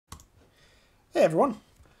Hey everyone,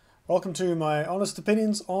 welcome to my honest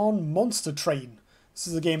opinions on Monster Train. This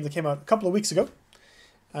is a game that came out a couple of weeks ago,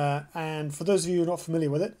 and for those of you who are not familiar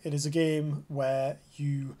with it, it is a game where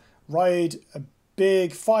you ride a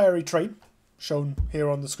big fiery train, shown here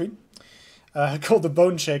on the screen, called the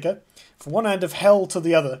Bone Shaker, from one end of hell to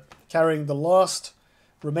the other, carrying the last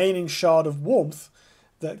remaining shard of warmth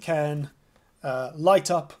that can light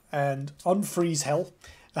up and unfreeze hell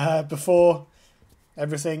before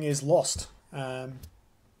everything is lost.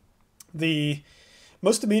 The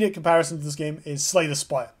most immediate comparison to this game is Slay the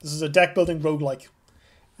Spire. This is a deck building roguelike.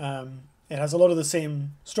 It has a lot of the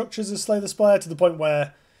same structures as Slay the Spire, to the point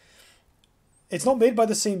where it's not made by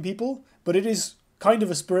the same people, but it is kind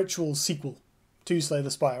of a spiritual sequel to Slay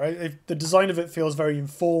the Spire. Right? The design of it feels very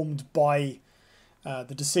informed by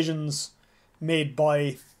the decisions made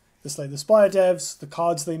by the Slay the Spire devs, the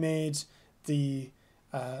cards they made, the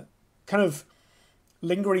kind of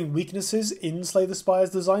lingering weaknesses in Slay the Spire's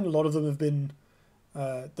design. A lot of them have been,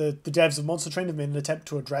 the devs of Monster Train have made an attempt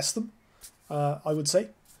to address them, I would say.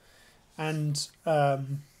 And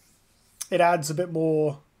it adds a bit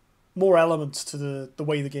more elements to the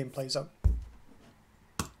way the game plays out.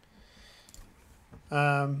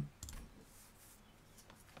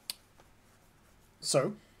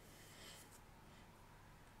 So,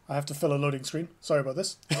 I have to fill a loading screen. Sorry about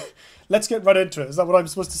this. Let's get right into it. Is that what I'm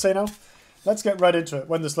supposed to say now? Let's get right into it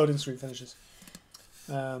when this loading screen finishes.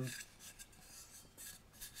 I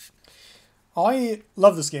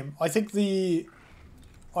love this game. I think the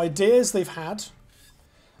ideas they've had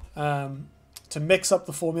to mix up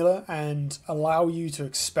the formula and allow you to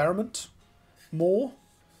experiment more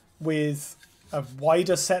with a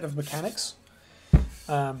wider set of mechanics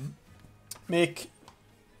make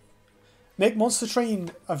Monster Train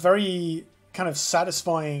a very kind of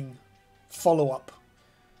satisfying follow-up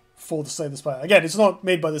for the Slay the Spire. Again, it's not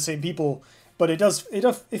made by the same people, but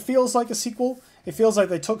it feels like a sequel. It feels like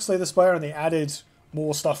they took Slay the Spire and they added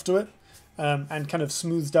more stuff to it, and kind of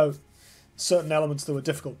smoothed out certain elements that were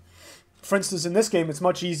difficult. For instance, in this game, it's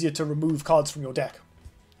much easier to remove cards from your deck.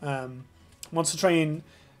 Monster Train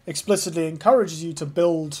explicitly encourages you to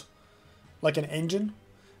build like an engine,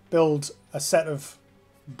 build a set of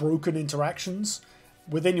broken interactions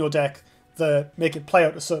within your deck that make it play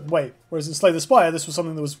out a certain way. Whereas in Slay the Spire, this was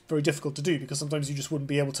something that was very difficult to do, because sometimes you just wouldn't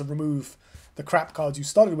be able to remove the crap cards you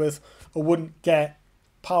started with, or wouldn't get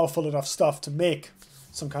powerful enough stuff to make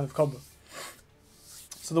some kind of combo.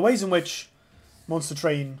 So the ways in which Monster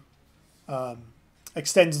Train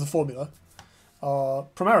extends the formula are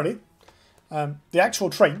primarily the actual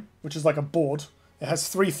train, which is like a board. It has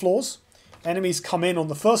 3 floors. Enemies come in on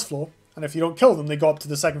the first floor, and if you don't kill them, they go up to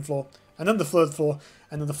the second floor, and then the third floor,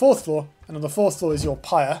 and then the fourth floor, and on the fourth floor is your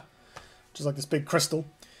pyre, which is like this big crystal.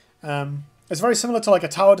 It's very similar to like a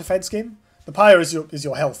tower defense game. The pyre is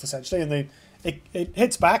your health, essentially, and it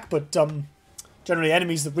hits back, but generally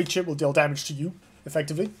enemies that reach it will deal damage to you,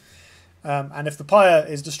 effectively. And if the pyre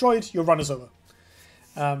is destroyed, your run is over.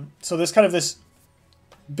 So there's kind of this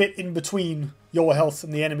bit in between your health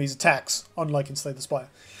and the enemy's attacks, unlike in Slay the Spire.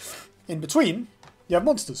 In between, you have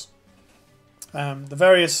monsters. The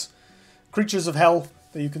various creatures of hell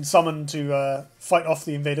that you can summon to fight off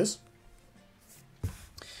the invaders.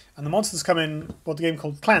 And the monsters come in what the game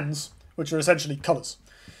called clans, which are essentially colours.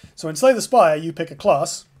 So in Slay the Spire, you pick a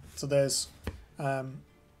class. So there's,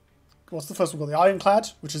 what's the first one called? The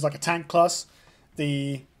Ironclad, which is like a tank class.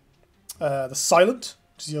 The Silent,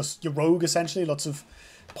 which is your rogue, essentially. Lots of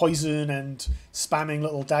poison and spamming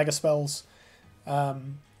little dagger spells.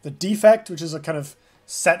 The Defect, which is a kind of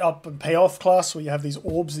set up and payoff class where you have these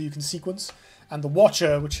orbs that you can sequence. And the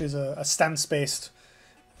Watcher, which is a stance-based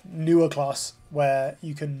newer class where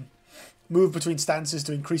you can move between stances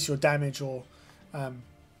to increase your damage or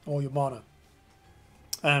your mana.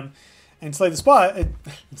 In Slay the Spire,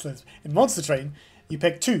 in Monster Train, you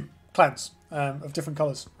pick 2 clans of different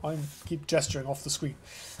colours. I keep gesturing off the screen.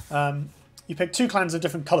 You pick 2 clans of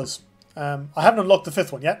different colours. I haven't unlocked the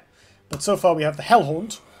 5th one yet, but so far we have the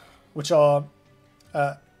Hellhorned, which are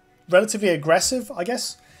relatively aggressive, I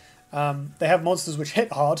guess. They have monsters which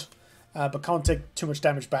hit hard, but can't take too much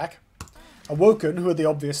damage back. Awoken, who are the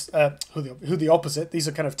obvious, who the opposite. These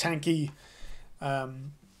are kind of tanky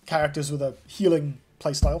characters with a healing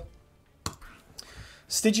playstyle.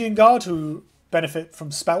 Stygian Guard, who benefit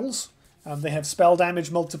from spells. They have spell damage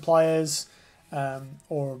multipliers,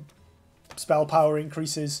 or spell power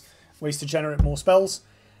increases, ways to generate more spells.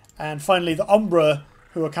 And finally, the Umbra,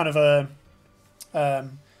 who are kind of a...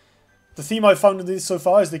 the theme I've found in these so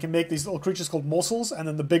far is they can make these little creatures called morsels, and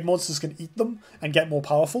then the big monsters can eat them and get more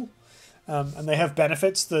powerful. And they have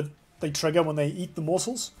benefits that they trigger when they eat the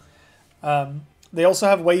morsels. They also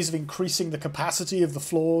have ways of increasing the capacity of the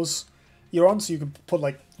floors you're on, so you can put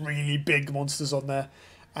like really big monsters on there.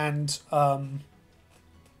 And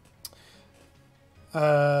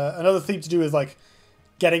another thing to do with like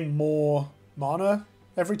getting more mana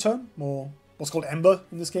every turn, more what's called Ember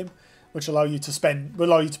in this game, which will allow you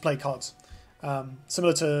to play cards.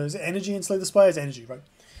 Similar to, is it energy in Slay the Spire? It's energy, right?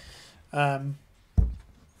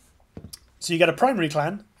 So you get a primary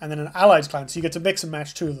clan and then an allied clan, so you get to mix and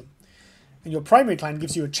match two of them. And your primary clan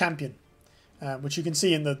gives you a champion, which you can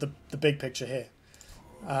see in the big picture here.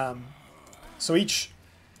 So each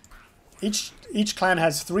clan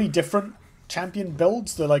has 3 different champion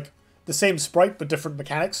builds. They're like the same sprite but different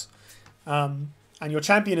mechanics. And your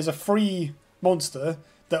champion is a free monster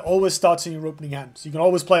that always starts in your opening hand. So you can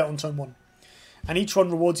always play it on turn 1. And each one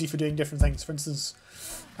rewards you for doing different things. For instance,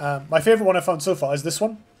 my favourite one I found so far is this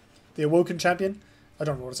one, the Awoken Champion. I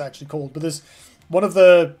don't know what it's actually called, but there's one of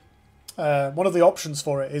the options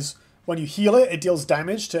for it is when you heal it, it deals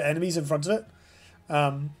damage to enemies in front of it.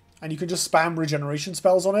 And you can just spam regeneration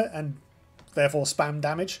spells on it and therefore spam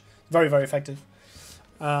damage. Very, very effective.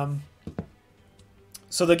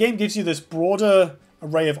 So the game gives you this broader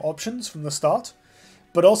array of options from the start,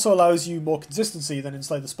 but also allows you more consistency than in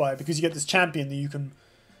Slay the Spire, because you get this champion that you can,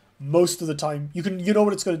 most of the time, you know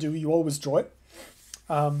what it's going to do, you always draw it.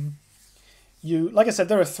 Like I said,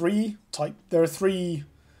 there are 3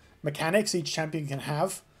 mechanics each champion can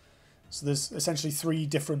have. So there's essentially 3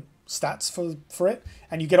 different stats for it,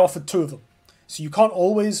 and you get offered 2 of them. So you can't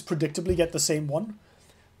always predictably get the same one,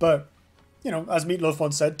 but, you know, as Meatloaf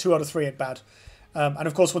once said, 2 out of 3 ain't bad. And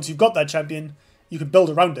of course, once you've got that champion, you can build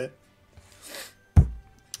around it.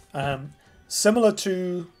 Similar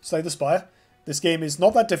to Slay the Spire, this game is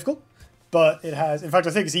not that difficult, but it has, in fact,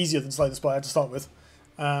 I think it's easier than Slay the Spire to start with.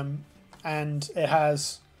 And it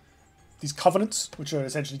has these covenants, which are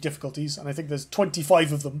essentially difficulties, and I think there's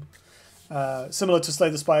 25 of them. Similar to Slay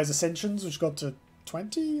the Spire's Ascensions, which got to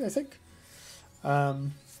 20, I think.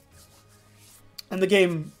 And the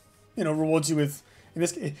game, you know, rewards you with,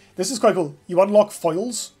 this is quite cool. You unlock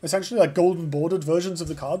foils, essentially like golden bordered versions of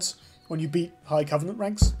the cards when you beat high covenant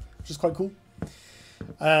ranks, which is quite cool.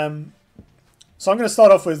 So I'm going to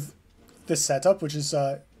start off with this setup, which is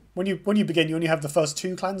when you begin, you only have the first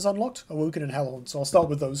 2 clans unlocked, Awoken and Hellhorn. So I'll start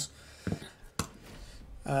with those.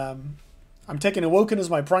 I'm taking Awoken as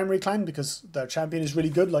my primary clan because their champion is really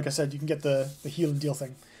good. Like I said, you can get the heal and deal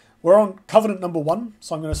thing. We're on Covenant number 1,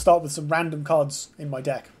 so I'm going to start with some random cards in my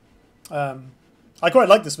deck. I quite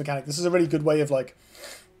like this mechanic. This is a really good way of like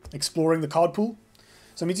exploring the card pool.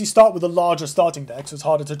 So it means you start with a larger starting deck, so it's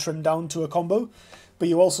harder to trim down to a combo, but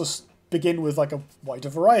you also begin with like a wider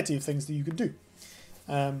variety of things that you can do.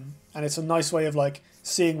 And it's a nice way of like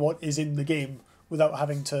seeing what is in the game without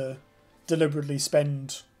having to deliberately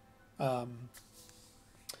spend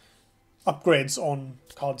upgrades on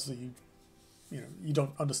cards that you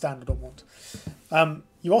don't understand or don't want.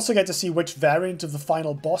 You also get to see which variant of the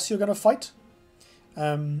final boss you're going to fight.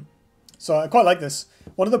 So I quite like this.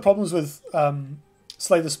 One of the problems with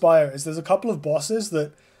Slay the Spire is there's a couple of bosses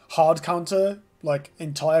that hard counter like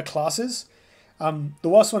entire classes. The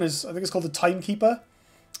worst one is, I think it's called the Timekeeper,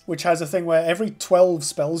 which has a thing where every 12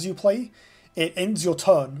 spells you play, it ends your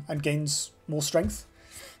turn and gains more strength.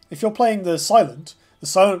 If you're playing the Silent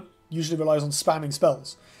usually relies on spamming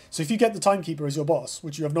spells. So if you get the Timekeeper as your boss,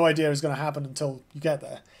 which you have no idea is going to happen until you get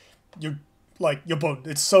there, you're boned.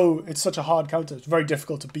 It's such a hard counter. It's very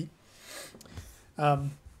difficult to beat.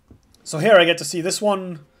 So here I get to see this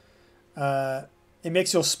one. It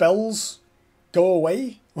makes your spells go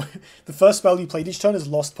away. The first spell you played each turn is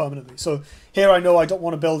lost permanently. So here I know I don't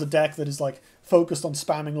want to build a deck that is like focused on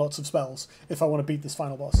spamming lots of spells if I want to beat this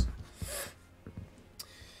final boss.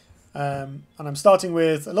 And I'm starting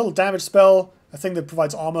with a little damage spell, a thing that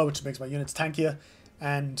provides armor, which makes my units tankier,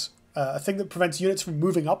 and a thing that prevents units from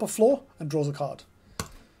moving up a floor and draws a card,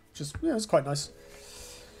 which is, it's quite nice.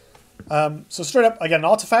 So straight up, I get an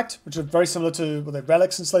artifact, which are very similar to the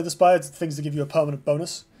relics in Slay the Spire, things that give you a permanent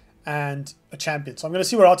bonus, and a champion. So I'm going to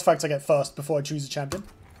see what artifacts I get first before I choose a champion.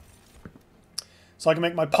 So I can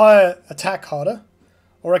make my Pyre attack harder,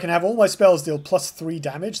 or I can have all my spells deal +3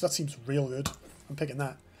 damage. That seems real good. I'm picking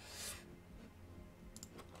that.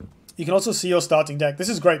 You can also see your starting deck. This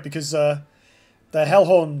is great because the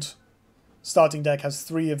Hellhorned starting deck has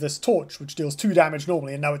 3 of this torch, which deals 2 damage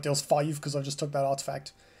normally, and now it deals 5 because I just took that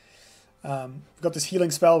artifact. We've got this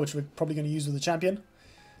healing spell, which we're probably going to use with the champion.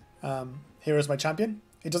 Here is my champion.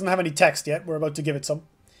 It doesn't have any text yet. We're about to give it some.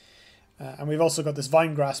 And we've also got this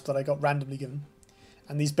Vine Grasp that I got randomly given.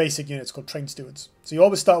 And these basic units called Train Stewards. So you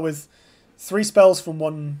always start with 3 spells from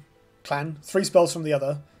one clan, 3 spells from the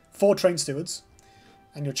other, 4 train stewards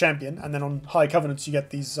and your champion, and then on high covenants you get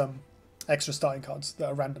these extra starting cards that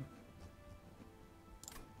are random.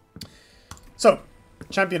 So,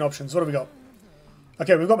 champion options, what have we got?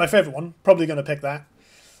 Okay, we've got my favourite one, probably going to pick that.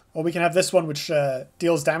 Or we can have this one, which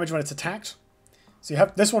deals damage when it's attacked. So you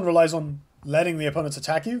have this one relies on letting the opponents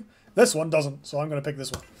attack you. This one doesn't, so I'm going to pick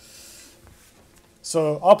this one.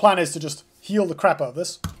 So our plan is to just heal the crap out of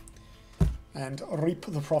this and reap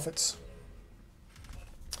the profits.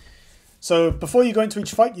 So before you go into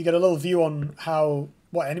each fight, you get a little view on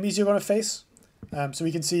what enemies you're going to face. So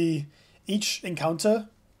we can see each encounter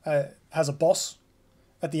has a boss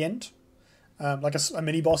at the end, like a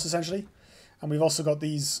mini boss essentially. And we've also got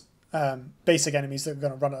these basic enemies that are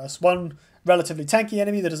going to run at us. One relatively tanky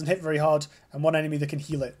enemy that doesn't hit very hard, and one enemy that can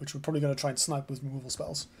heal it, which we're probably going to try and snipe with removal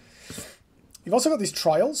spells. You've also got these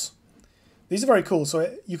trials. These are very cool.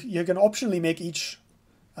 So you can optionally make each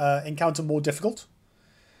encounter more difficult,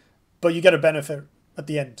 but you get a benefit at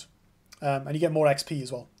the end, and you get more XP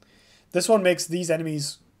as well. This one makes these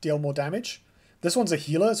enemies deal more damage. This one's a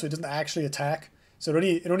healer, so it doesn't actually attack. So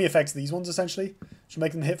it only affects these ones, essentially, which will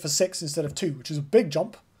make them hit for 6 instead of 2, which is a big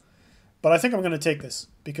jump. But I think I'm going to take this,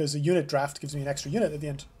 because a unit draft gives me an extra unit at the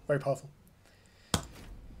end. Very powerful.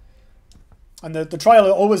 And the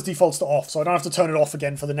trial always defaults to off, so I don't have to turn it off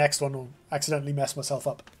again for the next one or accidentally mess myself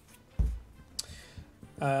up.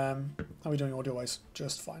 How are we doing audio-wise?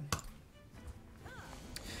 Just fine.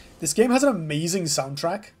 This game has an amazing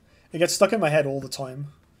soundtrack. It gets stuck in my head all the time.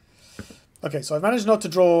 Okay, so I've managed not to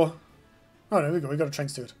draw... Oh, no, we got a train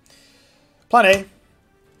steward. Plan A.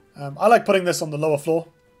 I like putting this on the lower floor.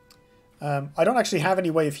 I don't actually have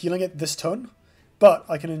any way of healing it this turn, but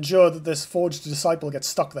I can ensure that this Forged Disciple gets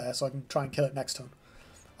stuck there so I can try and kill it next turn.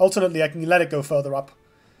 Alternately, I can let it go further up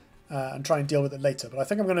and try and deal with it later, but I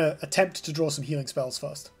think I'm going to attempt to draw some healing spells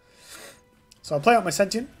first. So I'll play out my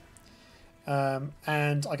Sentient,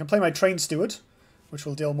 and I can play my Train Steward, which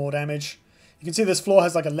will deal more damage. You can see this floor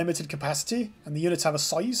has like a limited capacity, and the units have a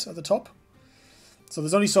size at the top. So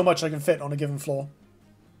there's only so much I can fit on a given floor.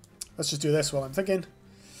 Let's just do this while I'm thinking.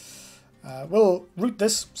 We'll root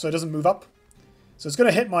this so it doesn't move up. So it's going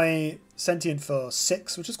to hit my Sentient for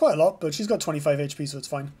 6, which is quite a lot, but she's got 25 HP, so it's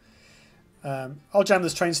fine. I'll jam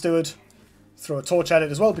this Train Steward, throw a torch at it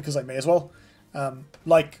as well, because I may as well.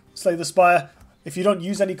 Like Slay the Spire, if you don't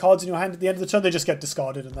use any cards in your hand at the end of the turn, they just get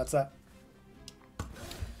discarded, and that's that.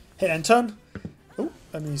 Hit end turn. Oh,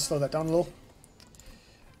 let me slow that down a little.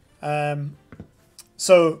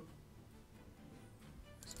 So,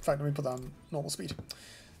 in fact, let me put that on normal speed.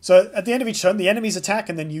 So at the end of each turn, the enemies attack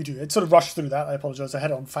and then you do. It sort of rushed through that. I apologize. I had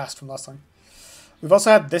it on fast from last time. We've also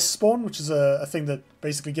had this spawn, which is a thing that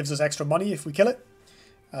basically gives us extra money if we kill it.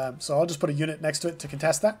 So I'll just put a unit next to it to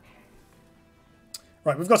contest that.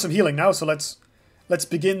 Right, we've got some healing now, so let's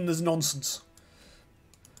begin this nonsense.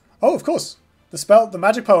 Oh, of course. The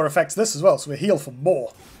magic power affects this as well, so we heal for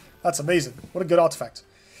more. That's amazing. What a good artifact.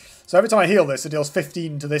 So every time I heal this, it deals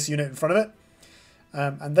 15 to this unit in front of it.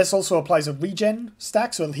 And this also applies a regen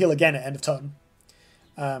stack, so it'll heal again at end of turn.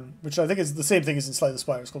 Which I think is the same thing as in Slay the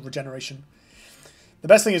Spire. It's called regeneration. The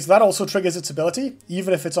best thing is that also triggers its ability,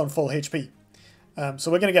 even if it's on full HP. So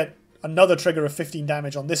we're going to get another trigger of 15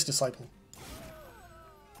 damage on this Disciple.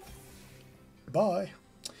 Bye.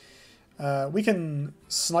 We can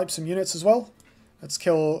snipe some units as well. Let's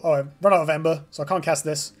kill... Oh, I've run out of Ember, so I can't cast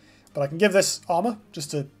this. But I can give this armor,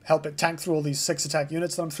 just to help it tank through all these 6 attack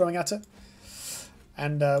units that I'm throwing at it.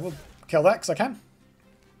 And we'll kill that, because I can.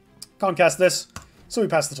 Can't cast this, so we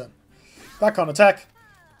pass the turn. That can't attack.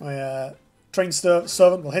 My Train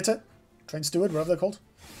Servant will hit it. Train Steward, whatever they're called.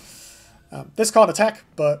 This can't attack,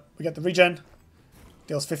 but we get the regen.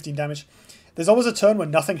 Deals 15 damage. There's always a turn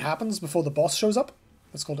when nothing happens before the boss shows up.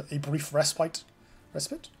 That's called a brief respite. Let's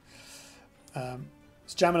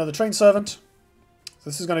jam another Train Servant. So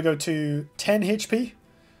this is going to go to 10 HP.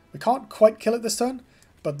 We can't quite kill it this turn,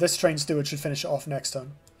 but this Train Steward should finish it off next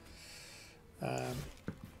turn.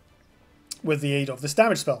 With the aid of this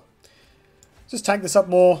damage spell. Just tank this up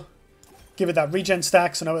more. Give it that regen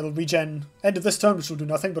stack, so now it'll regen end of this turn, which will do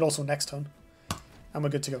nothing, but also next turn. And we're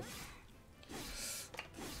good to go.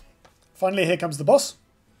 Finally, here comes the boss.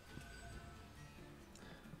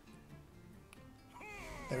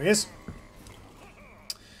 There he is.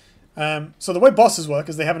 So the way bosses work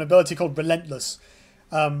is they have an ability called Relentless.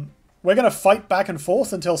 We're going to fight back and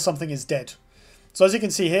forth until something is dead. So as you can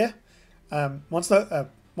see here, once the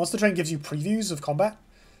train gives you previews of combat,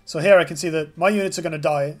 so here I can see that my units are going to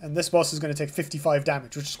die, and this boss is going to take 55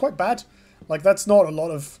 damage, which is quite bad. Like, that's not a lot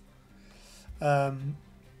of...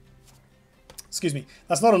 excuse me.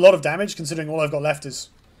 That's not a lot of damage, considering all I've got left is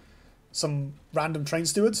some random train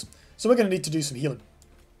stewards. So we're going to need to do some healing.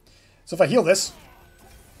 So if I heal this,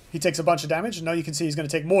 he takes a bunch of damage. And now you can see he's going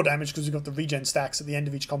to take more damage because we've got the regen stacks at the end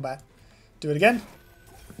of each combat. Do it again.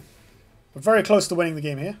 We're very close to winning the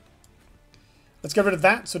game here. Let's get rid of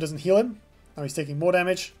that so it doesn't heal him. Now he's taking more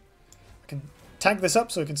damage. I can tank this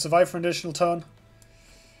up so he can survive for an additional turn.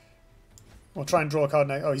 We'll try and draw a card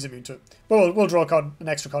next. Oh, he's immune to it. But we'll draw a card, an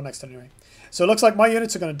extra card next turn anyway. So it looks like my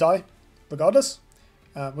units are going to die regardless.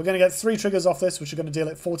 We're going to get 3 triggers off this, which are going to deal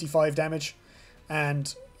at 45 damage.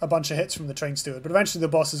 And a bunch of hits from the train steward. But eventually the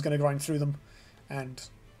boss is going to grind through them and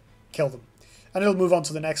kill them. And it'll move on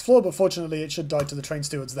to the next floor, but fortunately it should die to the train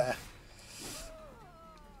stewards there.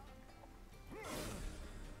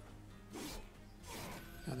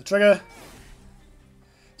 And the trigger.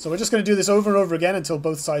 So we're just going to do this over and over again until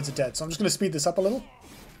both sides are dead. So I'm just going to speed this up a little.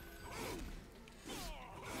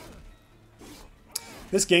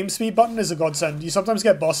 This game speed button is a godsend. You sometimes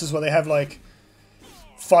get bosses where they have like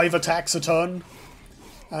 5 attacks a turn.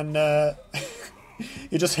 And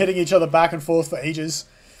you're just hitting each other back and forth for ages.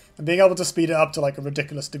 And being able to speed it up to like a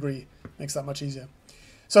ridiculous degree makes that much easier.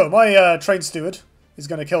 So my train steward is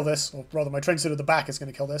going to kill this. Or rather my train steward at the back is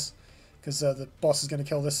going to kill this. Because the boss is going to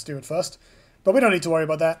kill this steward first. But we don't need to worry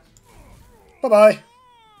about that. Bye-bye.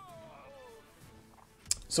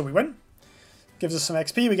 So we win. Gives us some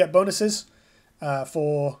XP. We get bonuses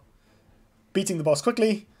for beating the boss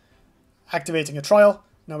quickly. Activating a trial.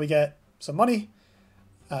 Now we get some money.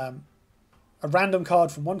 A random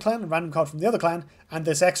card from one clan, a random card from the other clan. And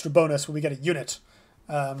this extra bonus where we get a unit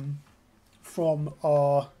from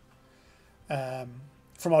our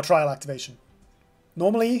trial activation.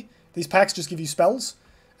 Normally, these packs just give you spells.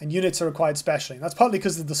 And units are required specially. And that's partly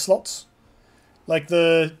because of the slots. Like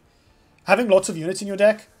having lots of units in your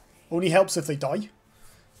deck only helps if they die.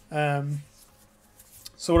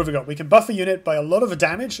 So what have we got? We can buff a unit by a lot of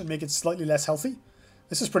damage and make it slightly less healthy.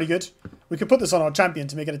 This is pretty good. We could put this on our champion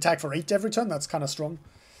to make it attack for 8 every turn. That's kind of strong.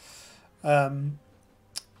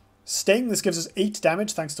 Sting. This gives us 8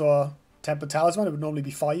 damage thanks to our Tempered Talisman. It would normally be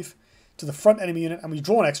 5 to the front enemy unit. And we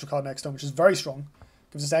draw an extra card next turn, which is very strong.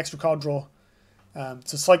 Gives us extra card draw.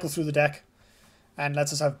 To cycle through the deck and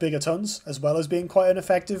lets us have bigger turns as well as being quite an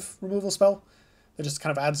effective removal spell that just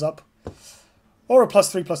kind of adds up. Or a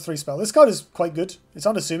 +3/+3 spell. This card is quite good. It's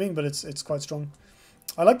unassuming, but it's quite strong.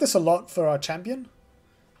 I like this a lot for our champion.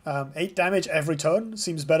 8 damage every turn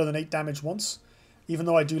seems better than 8 damage once, even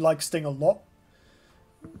though I do like Sting a lot.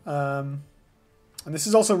 And this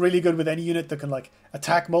is also really good with any unit that can like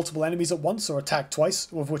attack multiple enemies at once or attack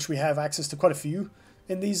twice, of which we have access to quite a few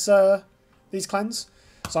in these clans.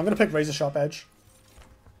 So I'm going to pick Razor Sharp Edge.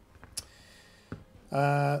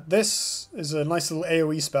 This is a nice little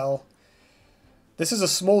AoE spell. This is a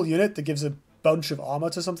small unit that gives a bunch of armor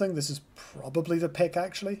to something. This is probably the pick,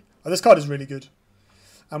 actually. Oh, this card is really good.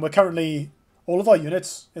 And we're currently... all of our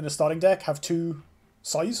units in the starting deck have 2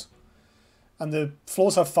 size. And the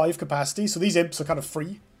floors have 5 capacity. So these imps are kind of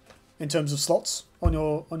free in terms of slots on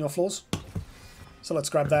your floors. So let's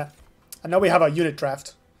grab that. And now we have our unit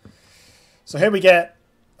draft. So here we get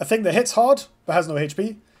a thing that hits hard but has no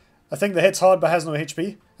HP, a thing that hits hard but has no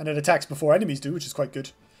HP, and it attacks before enemies do, which is quite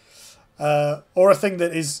good. Or a thing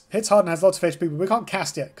that hits hard and has lots of HP, but we can't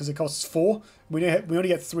cast yet because it costs 4. We only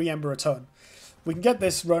get 3 Ember a turn. We can get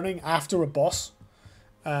this running after a boss,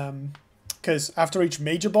 because after each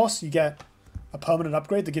major boss you get a permanent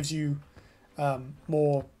upgrade that gives you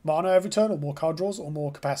more mana every turn, or more card draws, or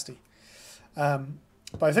more capacity. But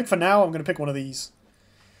I think for now I'm going to pick one of these.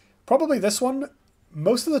 Probably this one.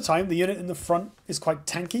 Most of the time the unit in the front is quite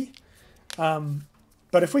tanky.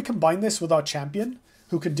 But if we combine this with our champion,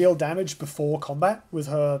 who can deal damage before combat with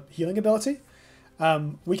her healing ability,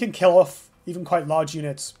 we can kill off even quite large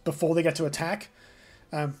units before they get to attack,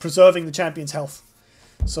 preserving the champion's health.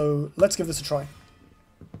 So let's give this a try.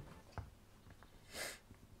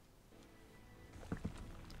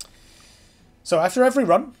 So after every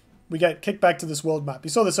run, we get kicked back to this world map. You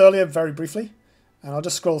saw this earlier very briefly. And I'll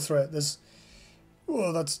just scroll through it. There's,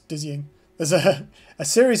 oh, that's dizzying. There's a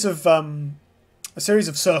series of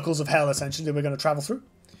circles of hell essentially that we're going to travel through,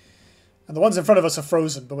 and the ones in front of us are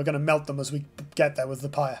frozen, but we're going to melt them as we get there with the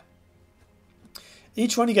pyre.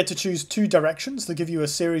 Each one you get to choose 2 directions that give you a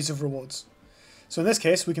series of rewards. So in this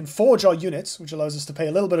case, we can forge our units, which allows us to pay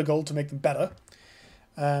a little bit of gold to make them better,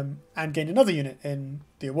 and gain another unit in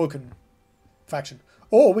the Awoken faction.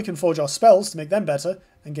 Or we can forge our spells to make them better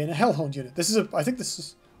and gain a Hellhound unit. I think this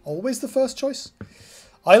is always the first choice.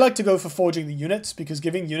 I like to go for forging the units because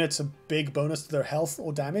giving units a big bonus to their health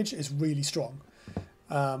or damage is really strong.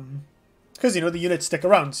 Because, you know, the units stick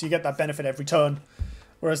around, so you get that benefit every turn.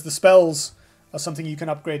 Whereas the spells are something you can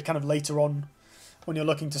upgrade kind of later on when you're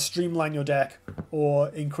looking to streamline your deck or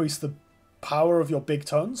increase the power of your big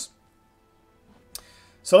turns.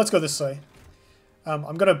 So let's go this way.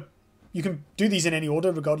 You can do these in any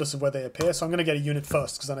order regardless of where they appear. So I'm going to get a unit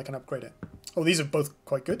first because then I can upgrade it. Oh, these are both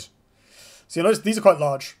quite good. So you notice these are quite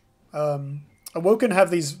large. Awoken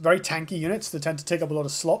have these very tanky units that tend to take up a lot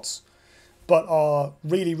of slots, but are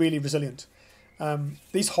really, really resilient.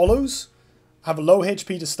 These hollows have a low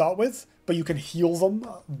HP to start with, but you can heal them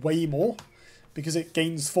way more because it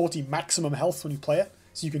gains 40 maximum health when you play it.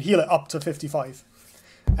 So you can heal it up to 55.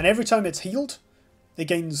 And every time it's healed, it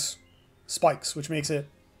gains spikes, which makes it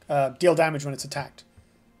deal damage when it's attacked.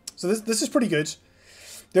 So this is pretty good.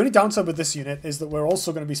 The only downside with this unit is that we're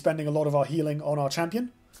also going to be spending a lot of our healing on our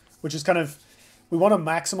champion, which is kind of, we want to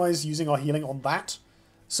maximize using our healing on that.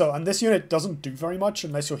 So, and this unit doesn't do very much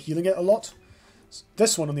unless you're healing it a lot.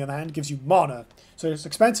 This one, on the other hand, gives you mana. So it's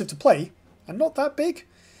expensive to play, and not that big,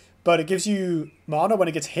 but it gives you mana when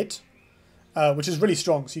it gets hit, which is really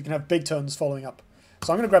strong, so you can have big turns following up.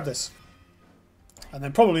 So I'm going to grab this, and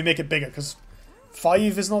then probably make it bigger, because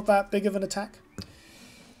 5 is not that big of an attack.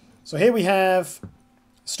 So here we have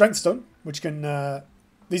Strength Stone, which can...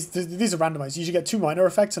 these are randomized. You usually get 2 minor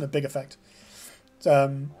effects and a big effect.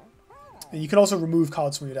 And you can also remove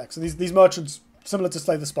cards from your deck. So these merchants, similar to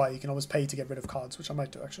Slay the Spire, you can always pay to get rid of cards, which I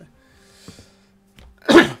might do, actually.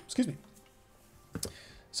 Excuse me.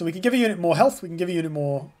 So we can give a unit more health, we can give a unit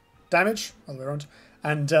more damage, other way around,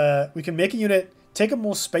 and we can make a unit take up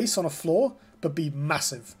more space on a floor, but be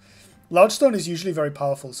massive. Large Stone is usually very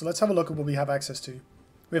powerful, so let's have a look at what we have access to.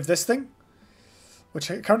 We have this thing, which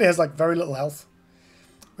currently has like very little health.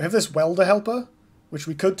 We have this Welder Helper, which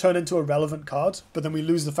we could turn into a relevant card, but then we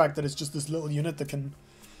lose the fact that it's just this little unit that can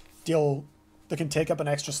take up an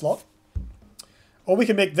extra slot. Or we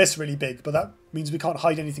can make this really big, but that means we can't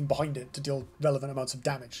hide anything behind it to deal relevant amounts of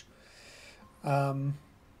damage. Quite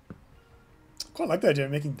like the idea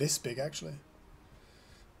of making this big, actually.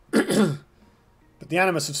 But the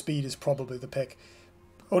Animus of Speed is probably the pick.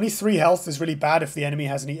 Only 3 health is really bad if the enemy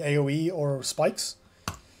has any AoE or spikes.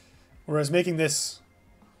 Whereas making this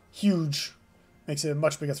huge makes it a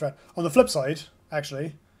much bigger threat. On the flip side,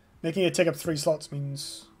 actually, making it take up 3 slots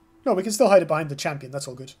means... No, we can still hide it behind the champion. That's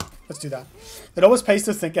all good. Let's do that. It always pays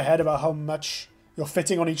to think ahead about how much you're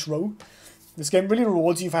fitting on each row. This game really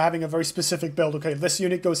rewards you for having a very specific build. Okay, this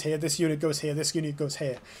unit goes here, this unit goes here, this unit goes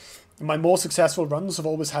here. And my more successful runs have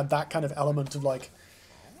always had that kind of element of like,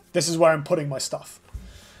 this is where I'm putting my stuff.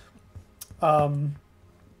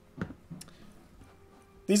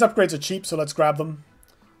 These upgrades are cheap, so let's grab them.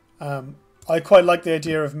 I quite like the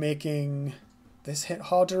idea of making this hit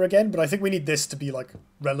harder again, but I think we need this to be like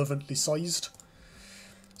relevantly sized.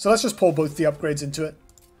 So let's just pour both the upgrades into it.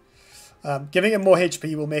 Giving it more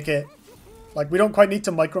HP will make it, like, we don't quite need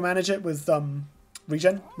to micromanage it with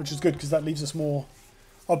regen, which is good because that leaves us more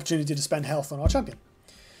opportunity to spend health on our champion.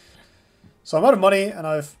 So I'm out of money and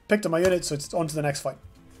I've picked up my unit, so it's on to the next fight.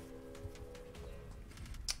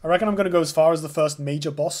 I reckon I'm going to go as far as the first major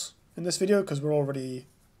boss in this video because we're already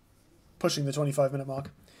pushing the 25-minute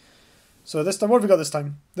mark. So this time, what have we got this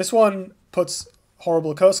time? This one puts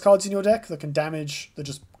horrible curse cards in your deck that can damage, that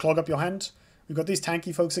just clog up your hand. We've got these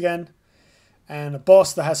tanky folks again. And a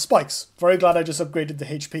boss that has spikes. Very glad I just upgraded the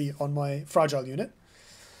HP on my fragile unit.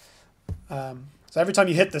 So every time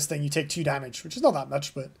you hit this thing, you take 2 damage, which is not that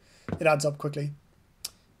much, but it adds up quickly.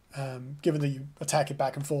 Given that you attack it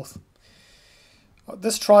back and forth.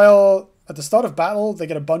 This trial, at the start of battle, they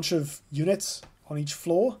get a bunch of units on each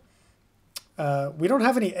floor. We don't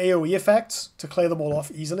have any AoE effects to clear them all off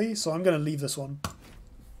easily, so I'm going to leave this one.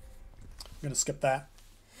 I'm going to skip that.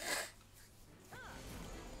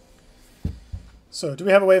 So, do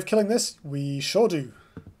we have a way of killing this? We sure do.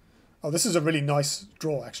 Oh, this is a really nice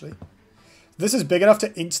draw, actually. This is big enough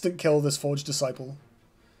to instant kill this Forged Disciple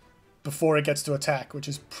before it gets to attack, which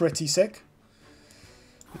is pretty sick.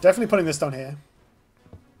 We're definitely putting this down here.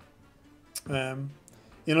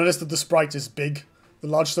 You notice that the sprite is big. The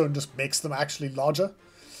large stone just makes them actually larger.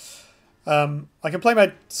 I can play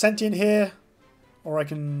my sentient here, or I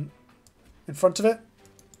can in front of it,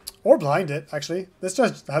 or behind it, actually. This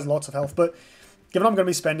just has lots of health, but given I'm going to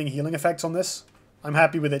be spending healing effects on this, I'm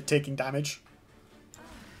happy with it taking damage.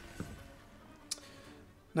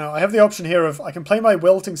 Now, I have the option here of, I can play my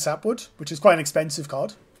Wilting Sapwood, which is quite an expensive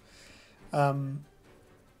card. Or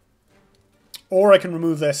I can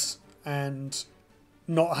remove this and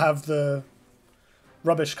not have the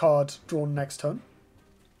rubbish card drawn next turn.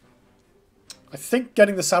 I think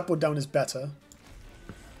getting the Sapwood down is better.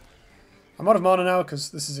 I'm out of mana now because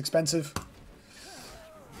this is expensive.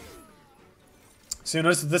 So you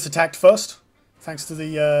notice that this attacked first. thanks to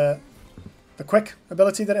the quick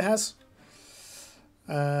ability that it has.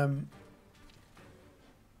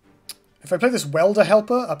 If I play this welder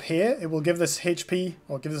helper up here, it will give this HP,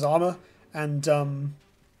 or give this armor, and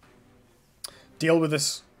deal with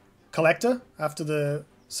this collector after the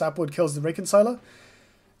sapwood kills the reconciler.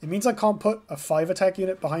 It means I can't put a 5 attack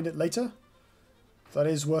unit behind it later. That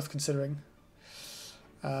is worth considering.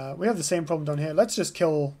 We have the same problem down here. Let's just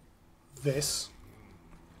kill this.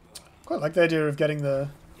 Quite like the idea of getting the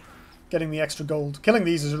extra gold. Killing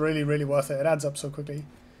these is really, really worth it. It adds up so quickly.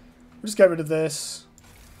 We'll just get rid of this.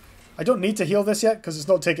 I don't need to heal this yet because it's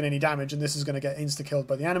not taking any damage, and this is going to get insta-killed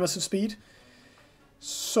by the Animus of Speed.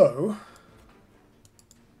 So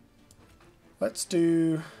let's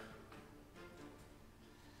do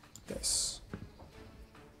this.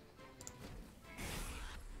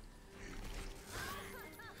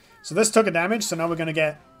 So this took a damage, so now we're going to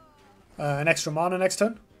get an extra mana next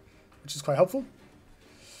turn, which is quite helpful.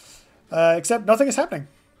 Except nothing is happening.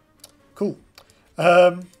 Cool.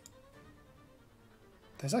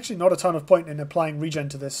 There's actually not a ton of point in applying regen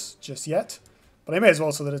to this just yet, but I may as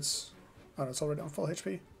well so that it's... Oh, no, it's already on full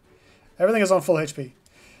HP. Everything is on full HP.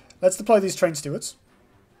 Let's deploy these train stewards.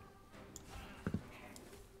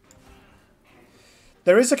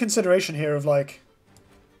 There is a consideration here of, like,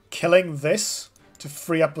 killing this to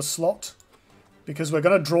free up a slot, because we're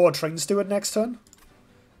going to draw a train steward next turn,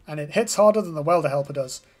 and it hits harder than the welder helper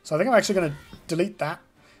does. So I think I'm actually going to delete that,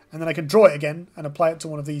 and then I can draw it again and apply it to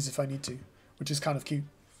one of these if I need to, which is kind of cute.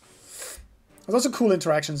 There's lots of cool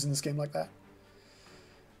interactions in this game like that.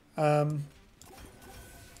 I'm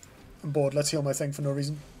bored. Let's heal my thing for no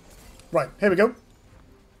reason. Right, here we go.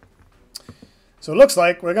 So it looks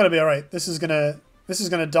like we're going to be alright. This is gonna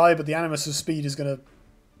die, but the Animus of Speed is going to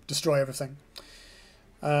destroy everything.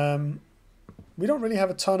 We don't really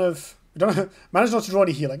have a ton of... We don't manage not to draw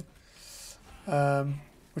any healing,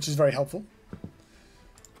 which is very helpful.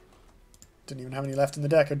 Didn't even have any left in the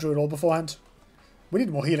deck. I drew it all beforehand. We need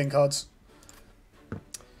more healing cards.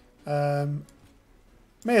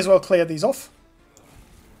 May as well clear these off.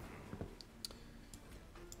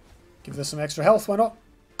 Give this some extra health, why not?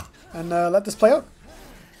 And let this play out.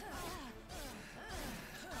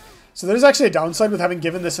 So there is actually a downside with having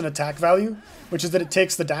given this an attack value, which is that it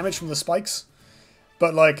takes the damage from the spikes.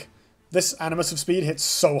 But, like, this Animus of Speed hits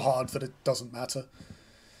so hard that it doesn't matter.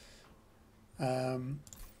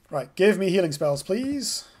 Right, give me healing spells,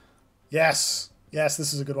 please. Yes. Yes,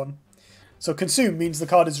 this is a good one. So consume means the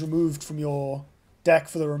card is removed from your deck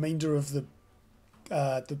for the remainder of the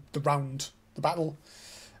round, the battle,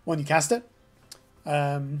 when you cast it.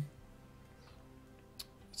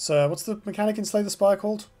 So what's the mechanic in Slay the Spire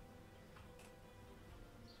called?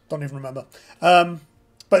 Don't even remember.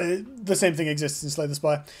 But the same thing exists in Slay the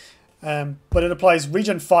Spire. But it applies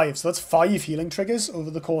regen 5, so that's 5 healing triggers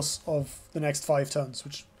over the course of the next 5 turns,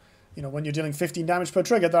 which, you know, when you're dealing 15 damage per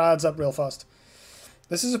trigger, that adds up real fast.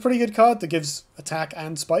 This is a pretty good card that gives attack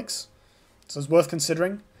and spikes, so it's worth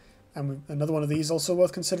considering. And another one of these also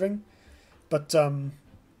worth considering. But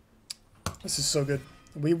this is so good.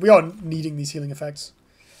 We are needing these healing effects.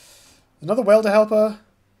 Another welder helper.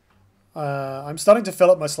 I'm starting to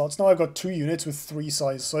fill up my slots now. I've got 2 units with 3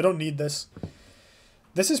 size, so I don't need this.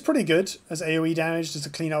 This is pretty good as AoE damage, just to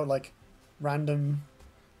clean out, like, random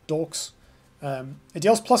dorks. It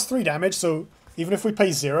deals +3 damage, so even if we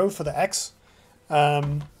pay 0 for the X,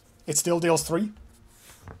 it still deals 3,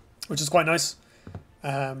 which is quite nice.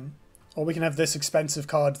 Or we can have this expensive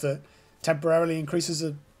card that temporarily increases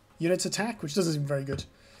a unit's attack, which doesn't seem very good.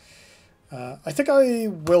 I think I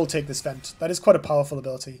will take this vent. That is quite a powerful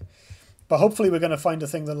ability. But hopefully we're going to find a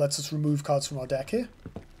thing that lets us remove cards from our deck here.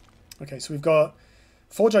 Okay, so we've got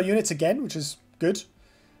Forge our units again, which is good.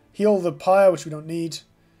 Heal the pyre, which we don't need.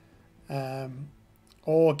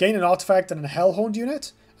 Or gain an artifact and a Hellhound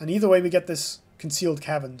unit. And either way we get this Concealed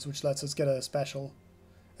Caverns, which lets us get a special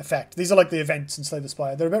effect. These are like the events in Slay the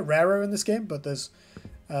Spire. They're a bit rarer in this game, but there's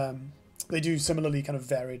they do similarly kind of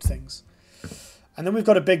varied things. And then we've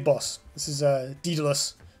got a big boss. This is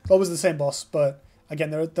Daedalus. It's always the same boss, but again,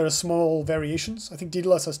 there are small variations. I think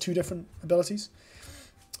Daedalus has 2 different abilities.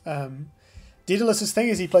 Daedalus's thing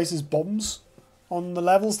is he places bombs on the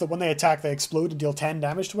levels that when they attack, they explode and deal 10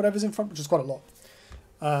 damage to whatever's in front, which is quite a lot.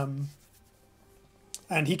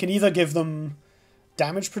 And he can either give them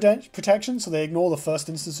damage protection, so they ignore the first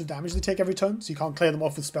instance of damage they take every turn, so you can't clear them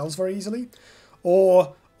off with spells very easily,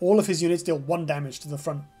 or all of his units deal 1 damage to the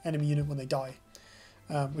front enemy unit when they die.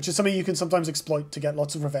 Which is something you can sometimes exploit to get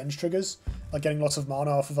lots of revenge triggers, like getting lots of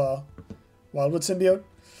mana off of our Wildwood Symbiote.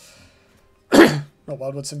 Not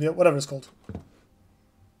Wildwood Symbiote, whatever it's called.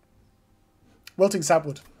 Wilting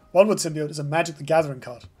Sapwood. Wildwood Symbiote is a Magic the Gathering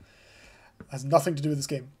card. It has nothing to do with this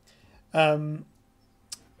game. I'm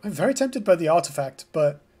very tempted by the artifact,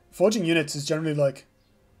 but forging units is generally like...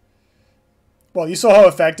 Well, you saw how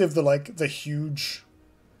effective the huge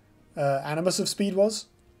Animus of Speed was.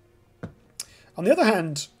 On the other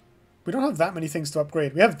hand, we don't have that many things to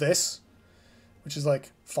upgrade. We have this, which is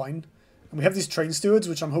like fine. And we have these Train Stewards,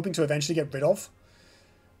 which I'm hoping to eventually get rid of.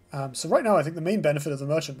 So right now, I think the main benefit of the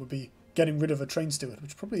Merchant would be getting rid of a Train Steward,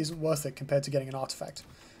 which probably isn't worth it compared to getting an artifact.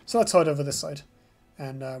 So let's head over this side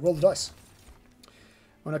and roll the dice.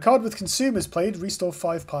 When a card with Consume is played, restore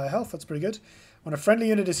 5 Pyre health. That's pretty good. When a friendly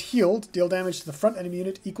unit is healed, deal damage to the front enemy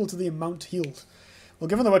unit equal to the amount healed. Well,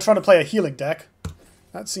 given that we're trying to play a healing deck,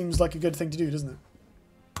 that seems like a good thing to do, doesn't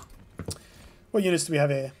it? What units do we have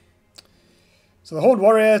here? So the Horned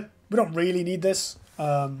Warrior, we don't really need this.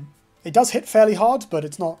 It does hit fairly hard, but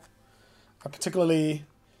it's not a particularly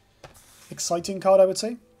exciting card, I would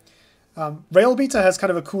say. Rail Beater has kind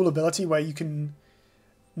of a cool ability where you can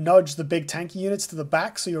nudge the big tanky units to the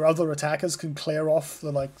back so your other attackers can clear off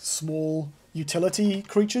the like small utility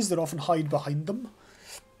creatures that often hide behind them.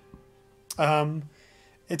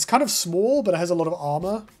 It's kind of small, but it has a lot of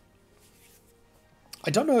armor. I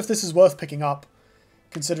don't know if this is worth picking up,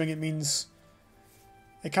 considering it means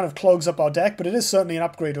it kind of clogs up our deck, but it is certainly an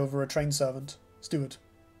upgrade over a Train Steward.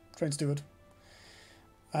 Train Steward.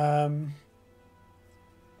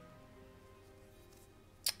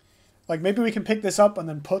 Like, maybe we can pick this up and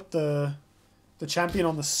then put the champion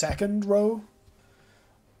on the second row,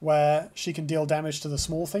 where she can deal damage to the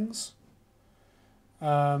small things.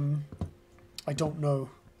 I don't know.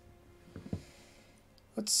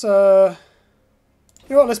 Let's, you know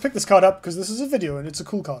what, let's pick this card up, because this is a video and it's a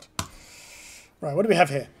cool card. Right, what do we have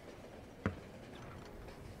here?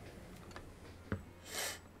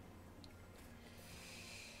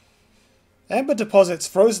 Ember deposits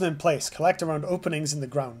frozen in place collect around openings in the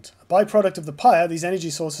ground. A byproduct of the pyre, these energy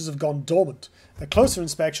sources have gone dormant. At closer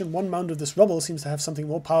inspection, one mound of this rubble seems to have something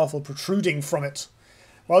more powerful protruding from it.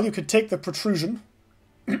 While you could take the protrusion,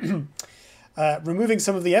 removing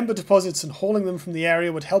some of the ember deposits and hauling them from the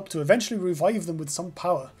area would help to eventually revive them with some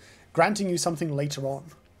power, granting you something later on.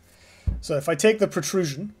 So if I take the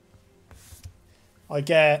protrusion, I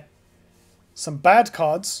get some bad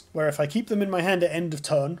cards, where if I keep them in my hand at end of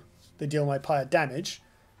turn, they deal my pyre damage,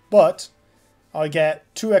 but I get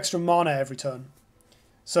 2 extra mana every turn.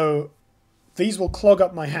 So these will clog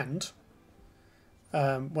up my hand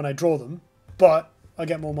when I draw them, but I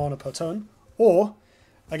get more mana per turn. Or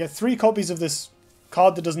I get 3 copies of this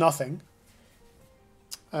card that does nothing,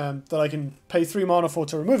 that I can pay 3 mana for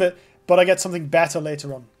to remove it, but I get something better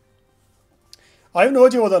later on. I have no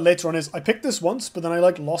idea what that later on is. I picked this once, but then I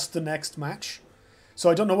like lost the next match, so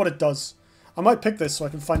I don't know what it does. I might pick this so I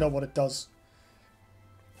can find out what it does.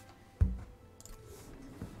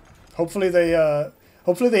 Hopefully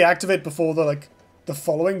they activate before the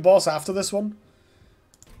following boss after this one,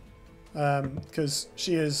 because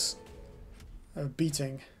she is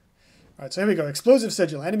beating. All right, so here we go. Explosive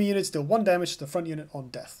Sigil. Enemy units deal 1 damage to the front unit on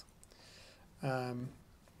death.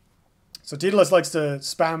 So Daedalus likes to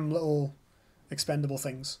spam little expendable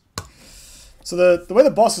things. So the way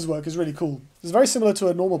the bosses work is really cool. It's very similar to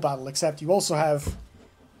a normal battle, except you also have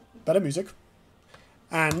better music.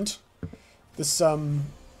 And this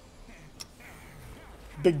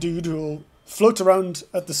big dude who will float around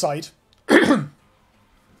at the side.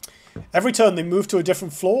 Every turn they move to a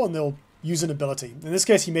different floor and they'll use an ability. In this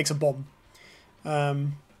case he makes a bomb.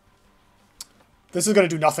 This is going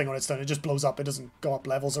to do nothing on its turn. It just blows up. It doesn't go up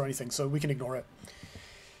levels or anything, so we can ignore it.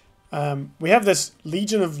 We have this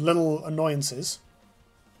legion of little annoyances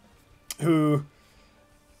who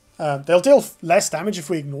they'll deal less damage if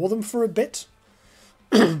we ignore them for a bit.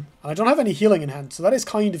 And I don't have any healing in hand, so that is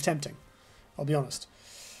kind of tempting, I'll be honest.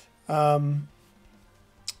 But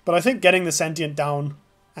I think getting the sentient down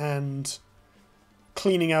and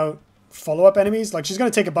cleaning out follow-up enemies, like she's going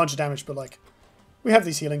to take a bunch of damage, but like we have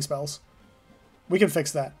these healing spells. We can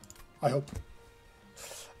fix that, I hope.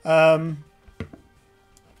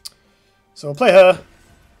 So we'll play her.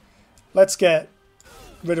 Let's get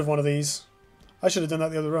rid of one of these. I should have done that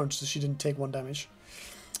the other round so she didn't take 1 damage.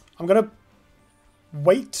 I'm going to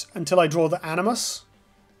wait until I draw the Animus.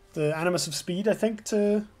 The Animus of Speed, I think,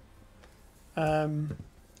 to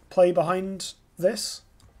play behind this.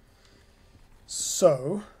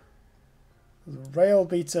 So the Rail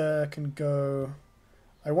Beater can go...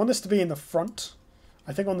 I want this to be in the front.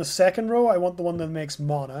 I think on the second row I want the one that makes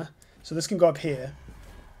mana. So this can go up here.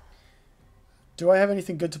 Do I have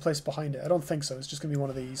anything good to place behind it? I don't think so. It's just going to be one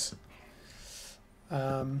of these.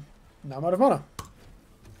 Now I'm out of mana.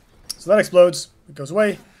 So that explodes. It goes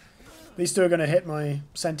away. These two are going to hit my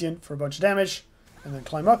sentient for a bunch of damage, and then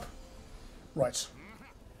climb up. Right.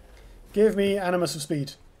 Give me Animus of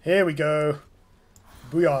Speed. Here we go.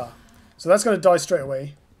 Booyah. So that's going to die straight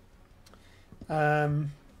away.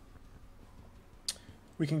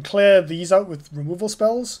 We can clear these out with removal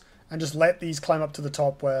spells, and just let these climb up to the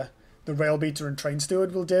top where the Rail Beater and Train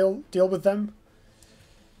Steward will deal with them.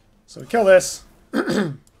 So we kill this.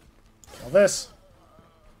 Kill this.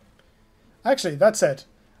 Actually, that said,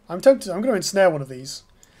 I'm tempted. I'm going to ensnare one of these,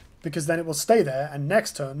 because then it will stay there, and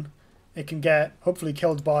next turn it can get hopefully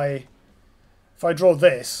killed by. If I draw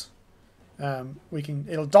this,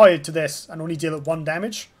 it'll die to this and only deal it 1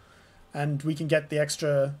 damage, and we can get the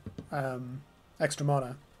extra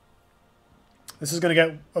mana. This is going to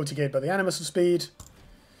get OTK'd by the Animus of Speed.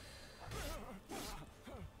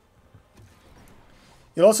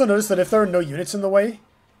 You'll also notice that if there are no units in the way,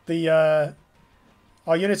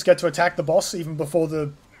 our units get to attack the boss even before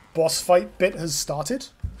the boss fight bit has started.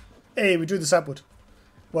 Hey, we drew the sapwood.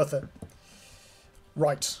 Worth it.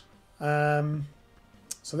 Right. So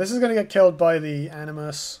this is going to get killed by the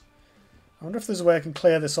Animus. I wonder if there's a way I can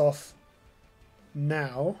clear this off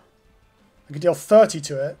now. I could deal 30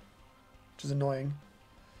 to it, which is annoying.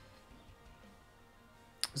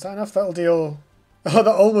 Is that enough? That'll deal... Oh,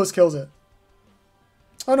 that almost kills it.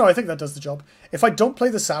 Oh no, I think that does the job. If I don't play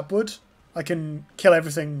the sapwood, I can kill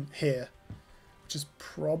everything here, which is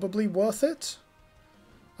probably worth it.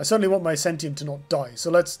 I certainly want my sentient to not die,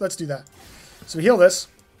 so let's do that. So we heal this,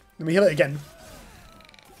 then we heal it again.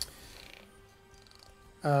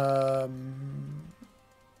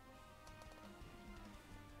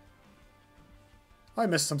 I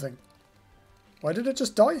missed something. Why did it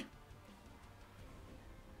just die?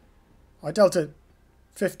 I dealt it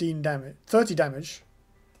 15 damage, 30 damage.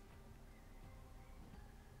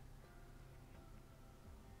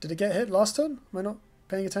 Did it get hit last turn? Am I not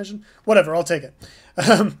paying attention? Whatever, I'll take it.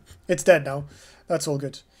 It's dead now. That's all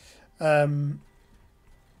good.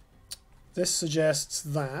 This suggests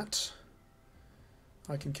that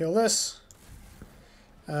I can kill this.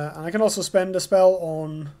 And I can also spend a spell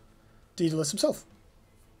on Daedalus himself.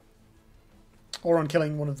 Or on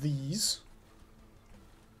killing one of these.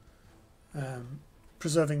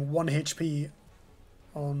 Preserving 1 HP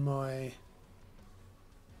on my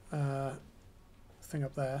thing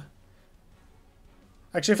up there.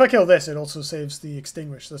 Actually, if I kill this, it also saves the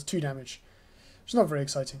Extinguish. So that's 2 damage. Which is not very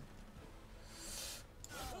exciting.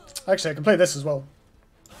 Actually, I can play this as well.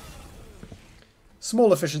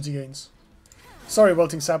 Small efficiency gains. Sorry,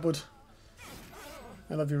 Wilting Sapwood.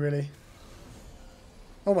 I love you, really.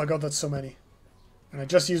 Oh my god, that's so many. And I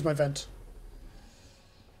just used my vent.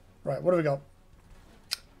 Right, what do we got?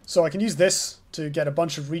 So I can use this to get a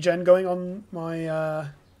bunch of regen going on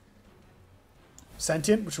my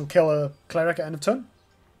sentient, which will kill a cleric at end of turn.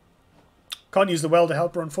 Can't use the Welder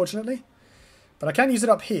Helper, unfortunately. But I can use it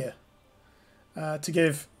up here to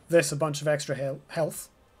give this a bunch of extra health.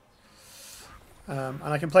 And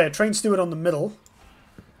I can play a Train Steward on the middle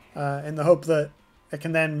in the hope that it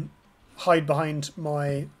can then hide behind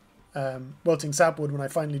my Wilting Sapwood when I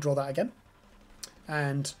finally draw that again.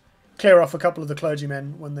 And clear off a couple of the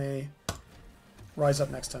clergymen when they rise up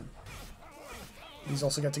next turn. These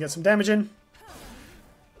also get to get some damage in.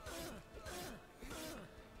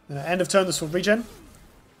 And at end of turn, this will regen.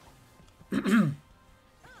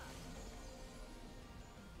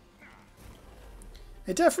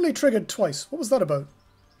 It definitely triggered twice. What was that about?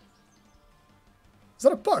 Is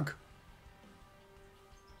that a bug?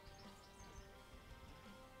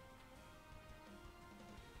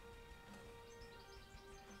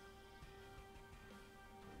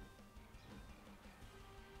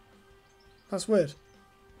 That's weird.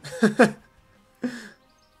 Not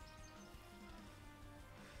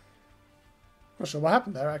sure what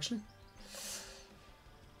happened there, actually.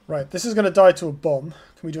 Right, this is going to die to a bomb.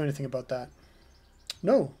 Can we do anything about that?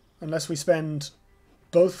 No, unless we spend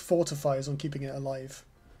both fortifiers on keeping it alive.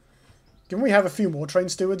 Given we have a few more Train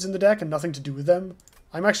Stewards in the deck and nothing to do with them,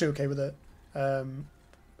 I'm actually okay with it.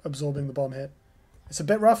 Absorbing the bomb hit. It's a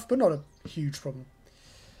bit rough, but not a huge problem.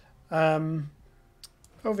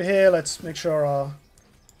 Over here, let's make sure our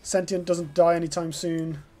sentient doesn't die anytime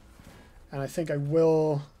soon. And I think I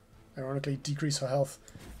will, ironically, decrease her health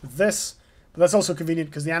with this. But that's also convenient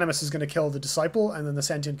because the Animus is going to kill the Disciple, and then the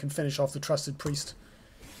sentient can finish off the Trusted Priest.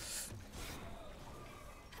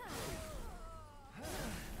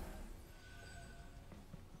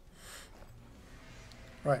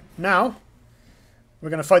 Right, now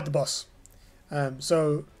we're going to fight the boss.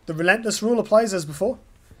 So the Relentless rule applies as before.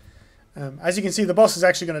 As you can see, the boss is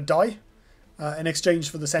actually going to die in exchange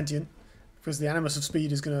for the sentient, because the Animus of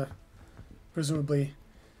Speed is going to presumably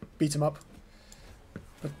beat him up.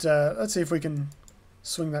 But let's see if we can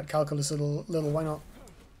swing that calculus a little. Why not?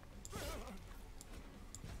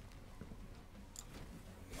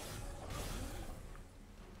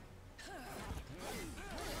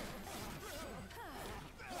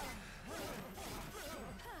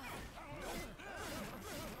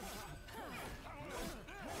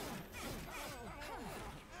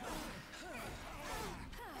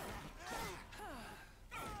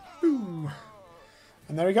 Ooh.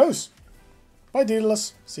 And there he goes. Bye,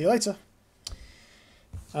 Daedalus. See you later.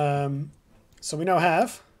 So we now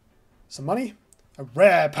have some money, a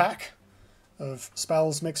rare pack of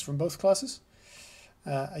spells mixed from both classes,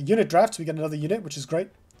 a unit draft. We get another unit, which is great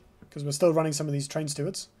because we're still running some of these train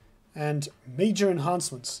stewards, and major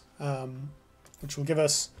enhancements, which will give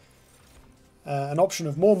us an option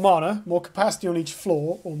of more mana, more capacity on each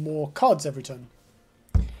floor, or more cards every turn.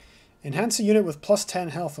 Enhance a unit with plus 10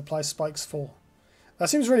 health, applies spikes 4. That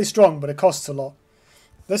seems really strong, but it costs a lot.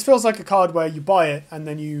 This feels like a card where you buy it and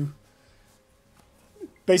then you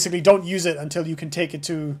basically don't use it until you can take it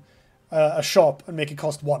to a shop and make it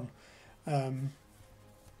cost 1.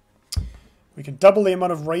 We can double the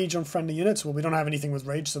amount of rage on friendly units. Well, we don't have anything with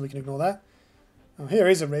rage, so we can ignore that. Now, here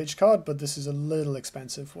is a rage card, but this is a little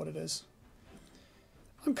expensive for what it is.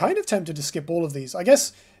 I'm kind of tempted to skip all of these. I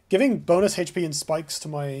guess giving bonus HP and spikes to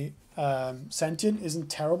my sentient isn't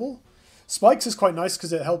terrible. Spikes is quite nice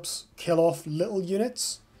because it helps kill off little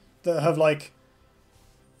units that have, like,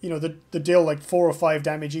 you know, that deal like 4 or 5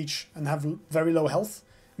 damage each and have very low health.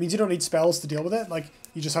 It means you don't need spells to deal with it. Like,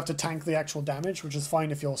 you just have to tank the actual damage, which is fine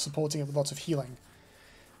if you're supporting it with lots of healing.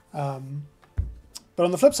 But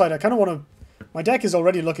on the flip side, I kind of want to... My deck is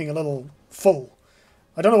already looking a little full.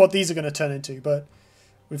 I don't know what these are going to turn into, but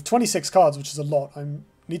we have 26 cards, which is a lot. I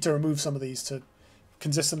need to remove some of these to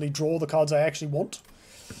consistently draw the cards I actually want.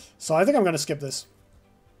 So I think I'm going to skip this.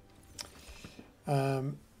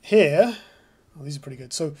 Here... Oh, these are pretty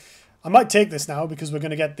good. So I might take this now because we're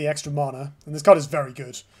going to get the extra mana. And this card is very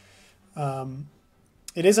good.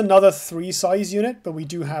 It is another 3 size unit, but we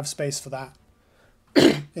do have space for that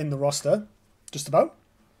in the roster. Just about.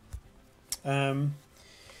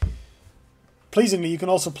 Pleasingly, you can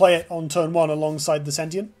also play it on turn 1 alongside the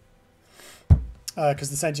sentient. Because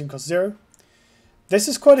the sentient costs 0. This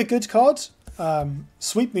is quite a good card.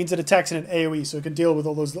 Sweep means it attacks in an AoE, so it can deal with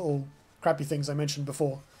all those little crappy things I mentioned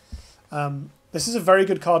before. This is a very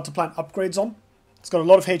good card to plant upgrades on. It's got a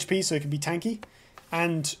lot of HP, so it can be tanky.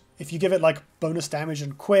 And if you give it like bonus damage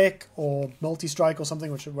and quick, or multi-strike or something,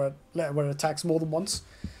 where it attacks more than once,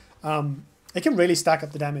 it can really stack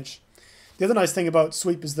up the damage. The other nice thing about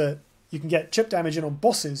Sweep is that you can get chip damage in on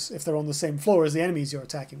bosses if they're on the same floor as the enemies you're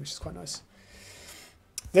attacking, which is quite nice.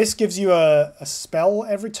 This gives you a spell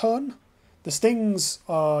every turn. The stings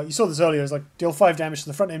are, you saw this earlier, is like deal 5 damage to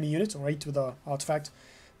the front enemy unit, or 8 with the artifact.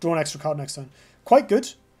 Draw an extra card next turn. Quite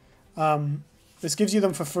good. This gives you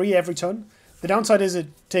them for free every turn. The downside is it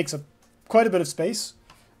takes quite a bit of space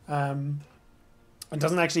and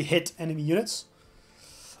doesn't actually hit enemy units.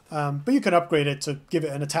 But you can upgrade it to give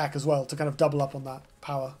it an attack as well to kind of double up on that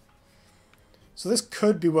power. So this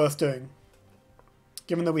could be worth doing,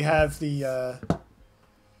 given that we have the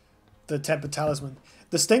Tempered Talisman.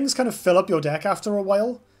 The stings kind of fill up your deck after a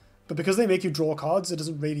while, but because they make you draw cards, it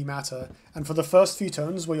doesn't really matter. And for the first few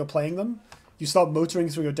turns where you're playing them, you start motoring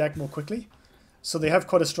through your deck more quickly. So they have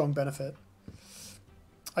quite a strong benefit.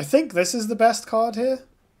 I think this is the best card here.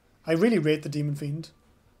 I really rate the Demon Fiend.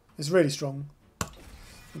 It's really strong.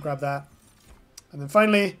 I'll grab that. And then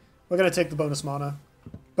finally, we're going to take the bonus mana.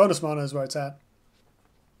 Bonus mana is where it's at.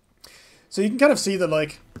 So you can kind of see that,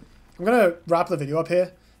 like, I'm going to wrap the video up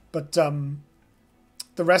here, but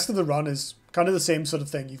the rest of the run is kind of the same sort of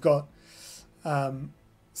thing. You've got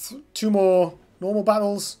 2 more normal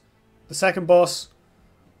battles, the second boss,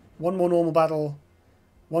 1 more normal battle,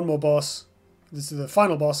 1 more boss. This is the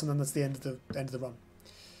final boss, and then that's the end of the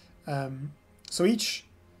run. So each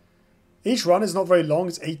run is not very long.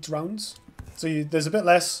 It's 8 rounds, so there's a bit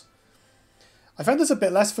less. I found there's a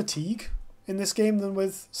bit less fatigue in this game than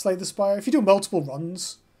with Slay the Spire. If you do multiple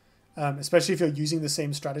runs, especially if you're using the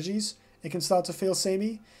same strategies, it can start to feel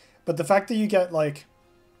samey. But the fact that you get like,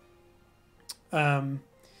 the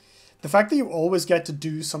fact that you always get to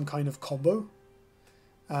do some kind of combo,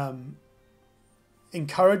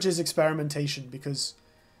 encourages experimentation, because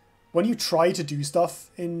when you try to do stuff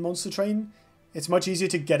in Monster Train, it's much easier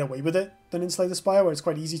to get away with it than in Slay the Spire, where it's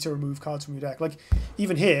quite easy to remove cards from your deck. Like,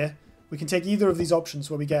 even here, we can take either of these options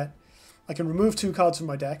where I can remove 2 cards from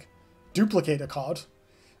my deck, duplicate a card,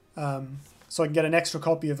 so I can get an extra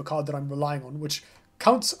copy of a card that I'm relying on, which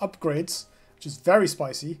counts upgrades, which is very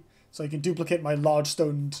spicy. So I can duplicate my large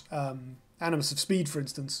stoned Animus of Speed, for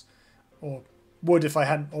instance, or would if I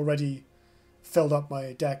hadn't already filled up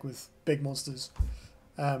my deck with big monsters.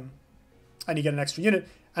 And you get an extra unit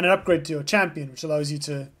and an upgrade to your champion, which allows you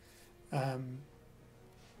to kind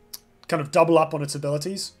of double up on its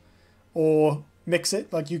abilities or mix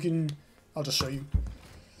it. Like you can, I'll just show you.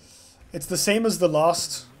 It's the same as the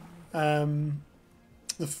last, the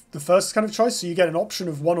first kind of choice. So you get an option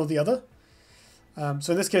of one or the other.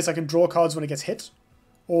 So in this case, I can draw cards when it gets hit,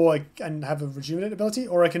 or I can have a rejuvenate ability,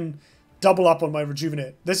 or I can double up on my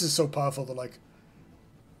rejuvenate. This is so powerful that like,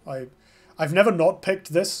 I've never not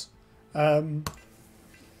picked this, but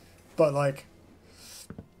like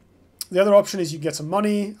the other option is you get some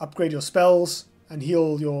money, upgrade your spells, and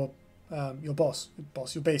heal your base,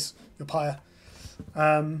 your pyre.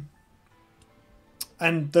 And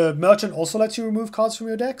the merchant also lets you remove cards from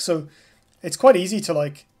your deck, so it's quite easy to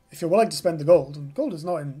like, if you're willing to spend the gold, and gold is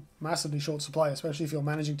not in massively short supply, especially if you're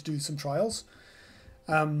managing to do some trials.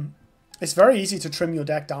 It's very easy to trim your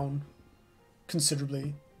deck down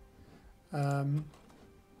considerably.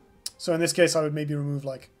 So in this case, I would maybe remove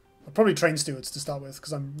like, I'll probably train stewards to start with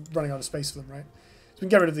because I'm running out of space for them, right? So we can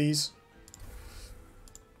get rid of these.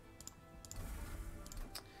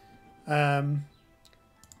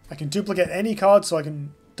 I can duplicate any card, so I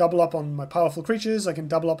can double up on my powerful creatures. I can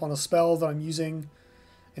double up on a spell that I'm using.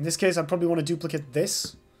 In this case, I probably want to duplicate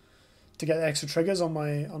this to get extra triggers on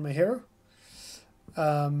my hero.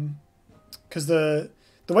 Because the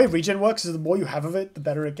way regen works is the more you have of it, the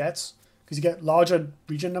better it gets. Because you get larger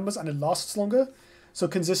regen numbers and it lasts longer. So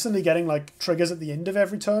consistently getting like triggers at the end of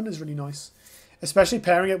every turn is really nice. Especially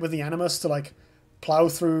pairing it with the Animus to like plow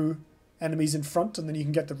through enemies in front, and then you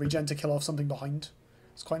can get the regen to kill off something behind.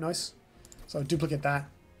 It's quite nice. So I'll duplicate that.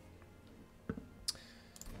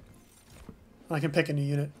 And I can pick a new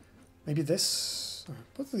unit. Maybe this.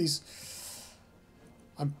 Both of these.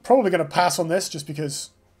 I'm probably going to pass on this just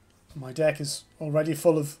because my deck is already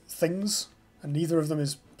full of things, and neither of them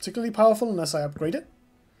is particularly powerful unless I upgrade it.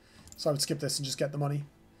 So I would skip this and just get the money.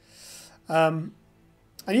 And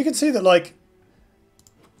you can see that like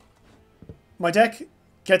my deck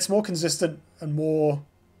gets more consistent and more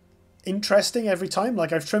interesting every time.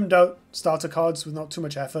 Like I've trimmed out starter cards with not too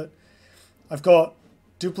much effort. I've got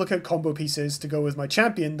duplicate combo pieces to go with my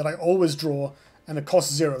champion that I always draw, and it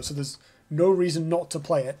costs 0, so there's no reason not to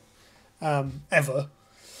play it ever.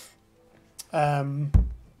 And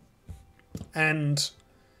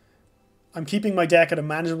I'm keeping my deck at a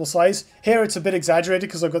manageable size. Here it's a bit exaggerated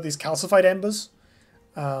because I've got these calcified embers,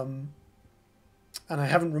 and I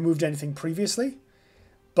haven't removed anything previously.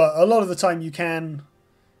 But a lot of the time you can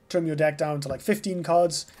trim your deck down to like 15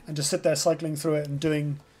 cards and just sit there cycling through it and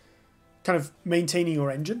doing, kind of maintaining your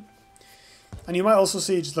engine. And you might also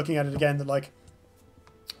see, just looking at it again, that like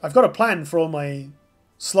I've got a plan for all my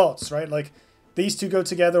slots, right? Like these two go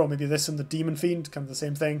together, or maybe this and the Demon Fiend, kind of the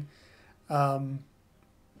same thing.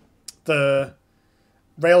 The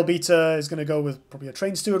Rail Beater is going to go with probably a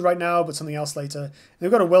Train Steward right now, but something else later. And we've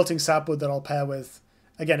got a Wilting Sapwood that I'll pair with,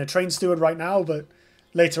 again, a Train Steward right now, but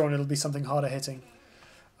later on it'll be something harder hitting.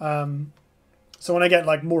 So when I get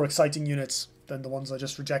like more exciting units than the ones I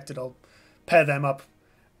just rejected, I'll pair them up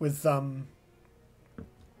with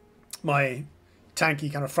my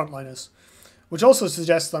tanky kind of frontliners. Which also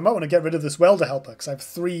suggests that I might want to get rid of this Welder Helper, because I have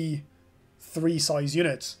three size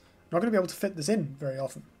units. I'm not going to be able to fit this in very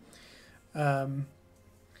often. And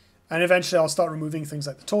eventually I'll start removing things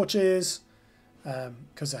like the torches,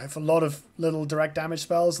 because I have a lot of little direct damage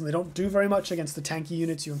spells, and they don't do very much against the tanky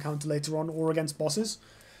units you encounter later on, or against bosses.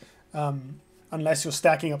 Unless you're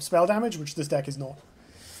stacking up spell damage, which this deck is not.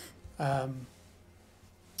 And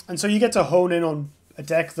so you get to hone in on a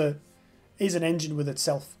deck that is an engine with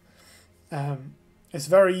itself. It's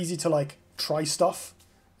very easy to like try stuff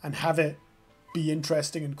and have it be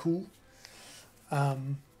interesting and cool.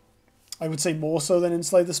 I would say more so than in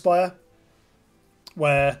Slay the Spire,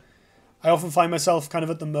 where I often find myself kind of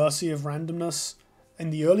at the mercy of randomness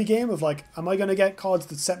in the early game of like, am I going to get cards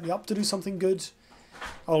that set me up to do something good?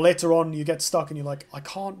 Or later on you get stuck and you're like, I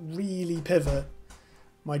can't really pivot.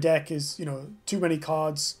 My deck is, you know, too many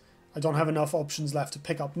cards. I don't have enough options left to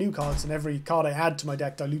pick up new cards, and every card I add to my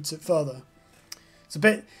deck dilutes it further. It's a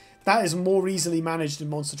bit, that is more easily managed in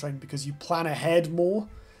Monster Train because you plan ahead more,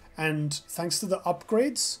 and thanks to the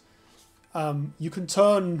upgrades, you can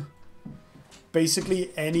turn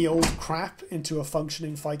basically any old crap into a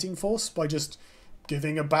functioning fighting force by just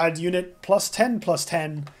giving a bad unit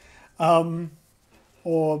 +10/+10,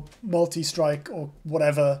 or multi-strike or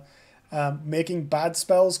whatever. Making bad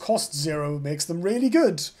spells cost 0 makes them really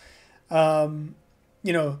good. You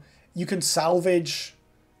know, you can salvage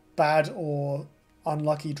bad or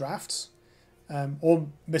unlucky drafts, or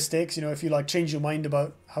mistakes. You know, if you like change your mind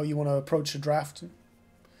about how you want to approach a draft,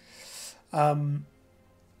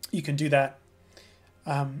 you can do that.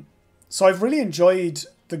 So I've really enjoyed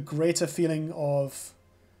the greater feeling of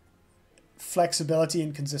flexibility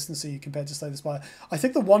and consistency compared to Slay the Spire. I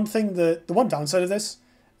think the one downside of this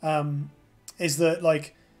is that,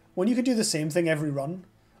 like, when you can do the same thing every run,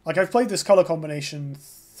 like I've played this color combination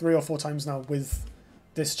 3 or 4 times now with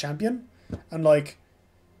this champion, and like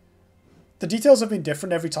the details have been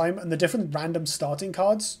different every time, and the different random starting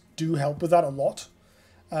cards do help with that a lot.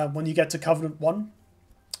 When you get to Covenant 1,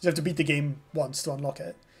 you have to beat the game once to unlock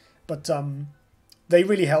it, but they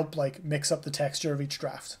really help like mix up the texture of each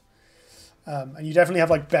draft. And you definitely have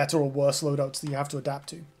like better or worse loadouts that you have to adapt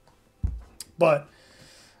to. But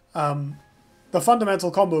the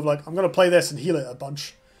fundamental combo of like, I'm going to play this and heal it a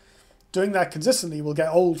bunch, doing that consistently will get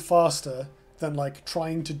old faster than like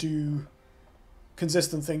trying to do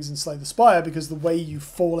consistent things in Slay the Spire, because the way you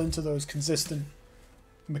fall into those consistent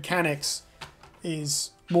mechanics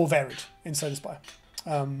is more varied in Slay the Spire.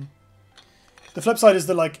 The flip side is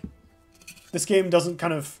that like this game doesn't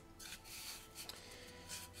kind of...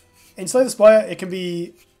 In Slay the Spire, it can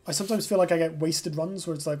be... I sometimes feel like I get wasted runs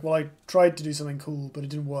where it's like, well, I tried to do something cool, but it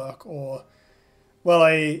didn't work. Or, well,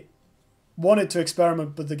 I wanted to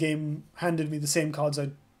experiment, but the game handed me the same cards I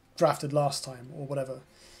drafted last time, or whatever.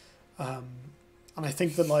 And I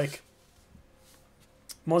think that, like,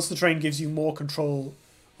 Monster Train gives you more control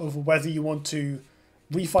over whether you want to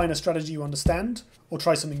refine a strategy you understand or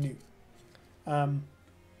try something new.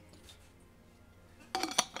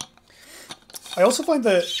 I also find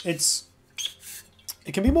that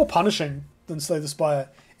it can be more punishing than Slay the Spire.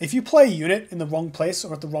 If you play a unit in the wrong place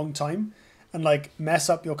or at the wrong time and like mess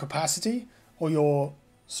up your capacity or your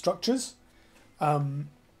structures,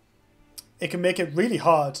 it can make it really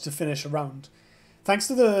hard to finish a round. Thanks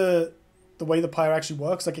to the way the Pyre actually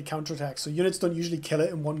works, like it counterattacks, so units don't usually kill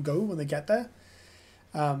it in one go when they get there.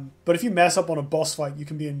 But if you mess up on a boss fight, you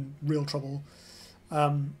can be in real trouble.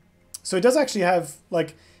 So it does actually have,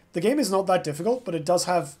 like, the game is not that difficult, but it does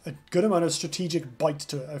have a good amount of strategic bite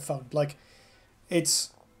to it, I've found. Like,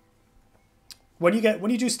 it's... When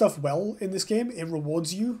you do stuff well in this game, it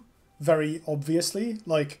rewards you very obviously.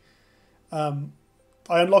 Like, I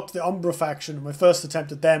unlocked the Umbra faction in my first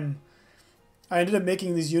attempt at them. I ended up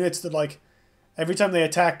making these units that, like, every time they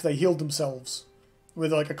attacked, they healed themselves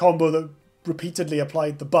with, like, a combo that repeatedly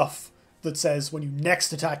applied the buff that says when you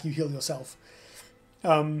next attack, you heal yourself.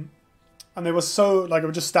 And they were so, like, it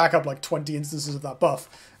would just stack up, like, 20 instances of that buff.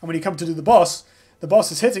 And when you come to do the boss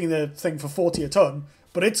is hitting the thing for 40 a turn,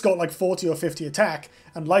 but it's got, like, 40 or 50 attack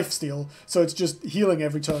and lifesteal, so it's just healing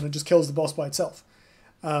every turn and just kills the boss by itself.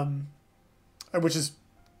 Which is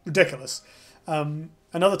ridiculous.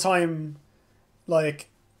 Another time, like,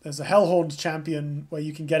 there's a Hellhorned champion where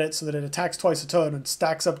you can get it so that it attacks twice a turn and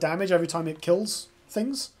stacks up damage every time it kills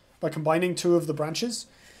things by combining 2 of the branches.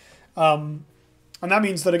 And that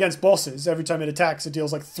means that against bosses, every time it attacks, it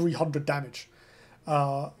deals like 300 damage.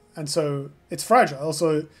 And so it's fragile.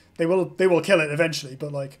 So they will kill it eventually,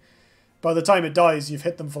 but like by the time it dies, you've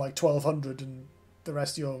hit them for like 1200, and the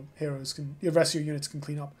rest of your units can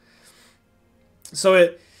clean up.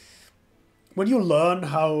 So when you learn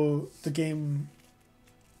how the game,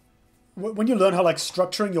 when you learn how like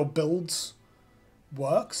structuring your builds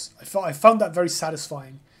works, I found that very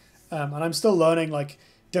satisfying. And I'm still learning like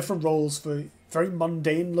different roles for very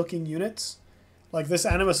mundane looking units. Like this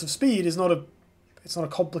Animus of Speed is not a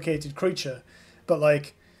complicated creature, but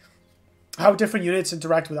like how different units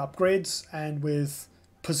interact with upgrades and with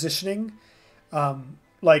positioning.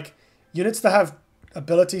 Like units that have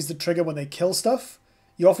abilities that trigger when they kill stuff,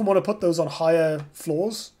 you often want to put those on higher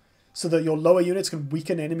floors so that your lower units can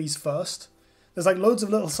weaken enemies first. There's like loads of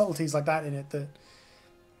little subtleties like that in it that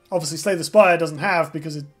obviously Slay the Spire doesn't have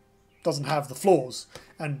because it doesn't have the floors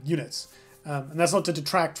and units. And that's not to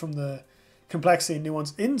detract from the complexity and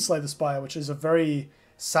nuance in Slay the Spire, which is a very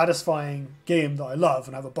satisfying game that I love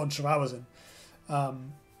and have a bunch of hours in.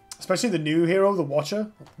 Especially the new hero, the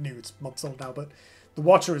Watcher. Well, new, it's months old now, but the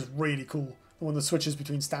Watcher is really cool. The one that switches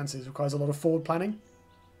between stances, requires a lot of forward planning.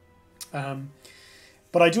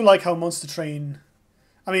 But I do like how Monster Train...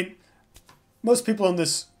 I mean, most people on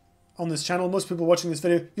this channel, most people watching this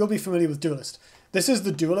video, you'll be familiar with Duelist. This is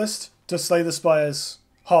the Duelist to Slay the Spire's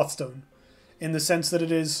Hearthstone, in the sense that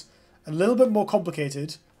it is a little bit more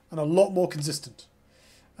complicated and a lot more consistent.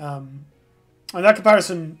 And that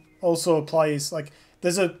comparison also applies, like,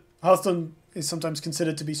 Hearthstone is sometimes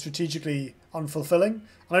considered to be strategically unfulfilling,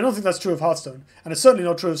 and I don't think that's true of Hearthstone, and it's certainly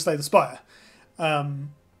not true of Slay the Spire.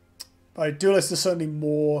 Duelist is certainly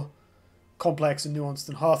more complex and nuanced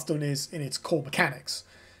than Hearthstone is in its core mechanics.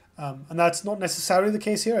 And that's not necessarily the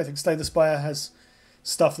case here. I think Slay the Spire has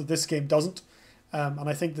stuff that this game doesn't. And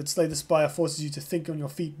I think that Slay the Spire forces you to think on your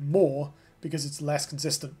feet more because it's less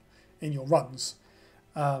consistent in your runs.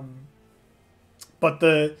 But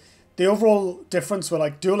the overall difference where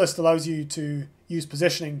like Duelist allows you to use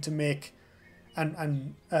positioning to make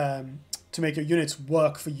to make your units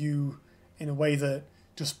work for you in a way that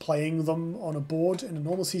just playing them on a board in a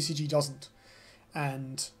normal CCG doesn't.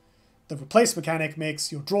 And the replace mechanic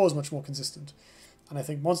makes your draws much more consistent. And I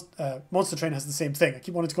think Monster Train has the same thing. I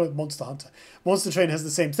keep wanting to call it Monster Hunter. Monster Train has the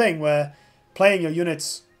same thing where playing your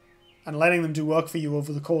units and letting them do work for you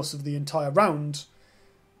over the course of the entire round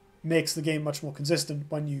makes the game much more consistent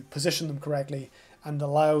when you position them correctly and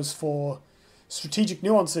allows for strategic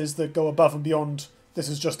nuances that go above and beyond this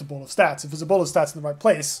is just a ball of stats. If there's a ball of stats in the right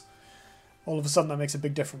place, all of a sudden that makes a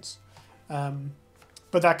big difference.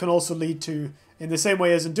 But that can also lead to, in the same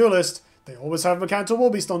way as in Duelist, they always have Mechanical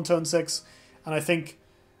Warbeast on turn 6, and I think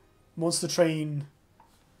Monster Train,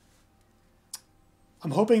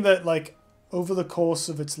 I'm hoping that like over the course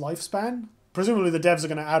of its lifespan, presumably the devs are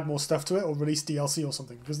going to add more stuff to it or release DLC or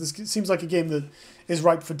something, because this seems like a game that is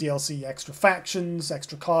ripe for DLC. Extra factions,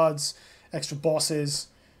 extra cards, extra bosses.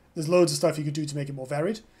 There's loads of stuff you could do to make it more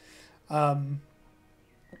varied.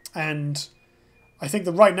 And I think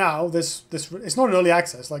that right now, this it's not an early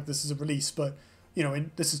access, like this is a release, but you know,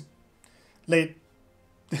 this is late.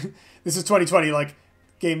 This is 2020. Like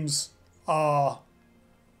games are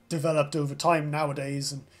developed over time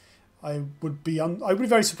nowadays, and I would be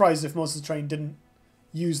very surprised if Monster Train didn't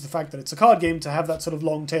use the fact that it's a card game to have that sort of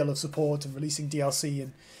long tail of support and releasing DLC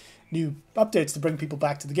and new updates to bring people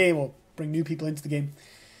back to the game or bring new people into the game.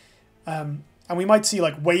 And we might see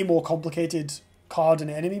like way more complicated card and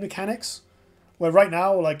enemy mechanics, where right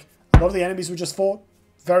now like a lot of the enemies we just fought,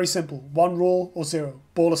 very simple, 1 rule or 0,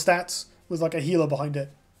 ball of stats with like a healer behind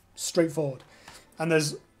it, straightforward. And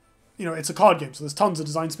there's, you know, it's a card game, so there's tons of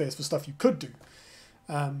design space for stuff you could do.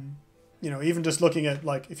 You know, even just looking at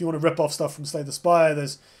like if you want to rip off stuff from Slay the Spire,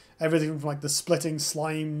 there's everything from like the splitting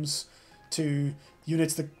slimes to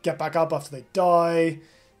units that get back up after they die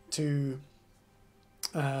to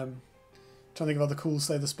trying to think of other cool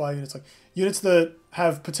Slay the Spire units, like units that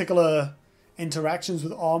have particular interactions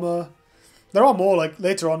with armor. There are more, like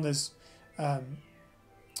later on there's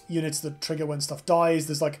units that trigger when stuff dies.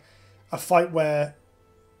 There's like a fight where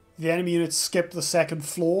the enemy units skip the second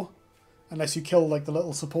floor unless you kill like the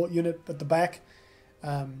little support unit at the back,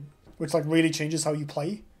 which like really changes how you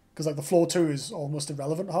play, because like the floor 2 is almost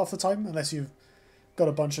irrelevant half the time unless you've got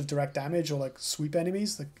a bunch of direct damage or like sweep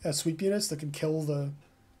enemies, like sweep units that can kill the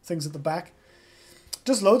things at the back.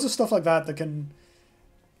 Just loads of stuff like that that can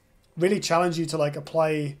really challenge you to like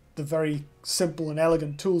apply the very simple and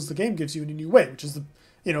elegant tools the game gives you in a new way, which is the,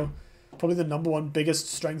 you know, probably the #1 biggest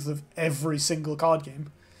strength of every single card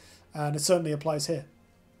game, and it certainly applies here.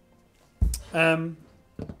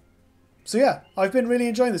 So yeah, I've been really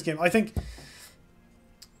enjoying this game. I think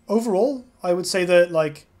overall, I would say that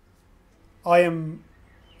like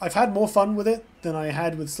I've had more fun with it than I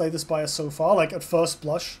had with Slay the Spire so far. Like at first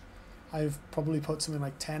blush, I've probably put something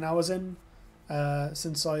like 10 hours in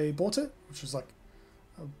since I bought it, which was like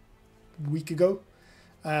a week ago.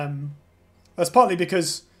 That's partly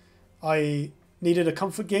because I needed a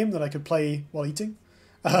comfort game that I could play while eating.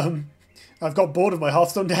 I've got bored of my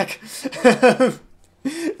Hearthstone deck.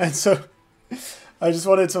 And so I just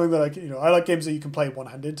wanted something that I like games that you can play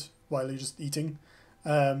one-handed while you're just eating.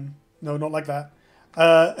 No, not like that.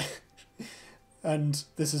 And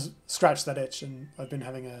this has scratched that itch, and I've been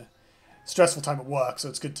having a stressful time at work, so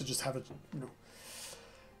it's good to just have a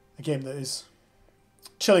game that is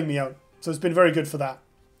chilling me out. So it's been very good for that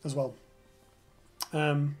as well.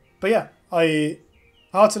 But yeah, I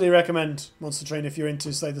heartily recommend Monster Train if you're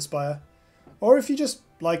into Slay the Spire, or if you just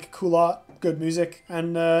like cool art, good music,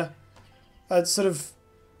 and a sort of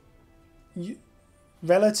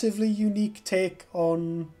relatively unique take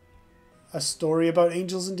on a story about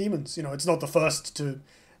angels and demons. You know, it's not the first to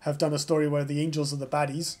have done a story where the angels are the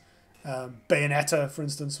baddies. Bayonetta, for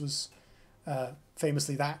instance, was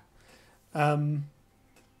famously that.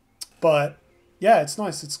 But yeah, it's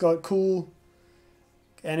nice. It's got cool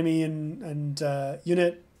enemy and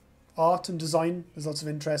unit art and design. There's lots of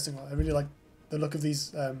interesting. I really like the look of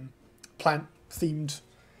these plant-themed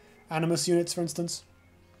Animus units, for instance.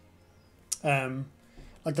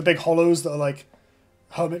 Like the big hollows that are like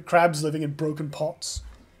hermit crabs living in broken pots,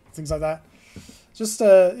 things like that. Just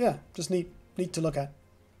just neat to look at.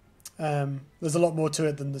 There's a lot more to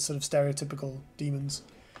it than the sort of stereotypical demons.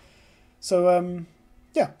 So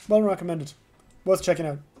Yeah, well recommended. Worth checking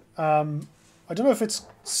out. I don't know if it's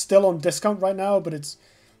still on discount right now, but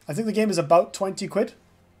I think the game is about 20 quid,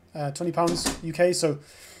 £20 UK, so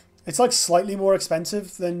it's like slightly more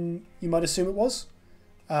expensive than you might assume it was.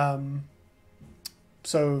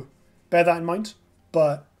 So bear that in mind.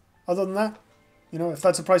 But other than that, you know, if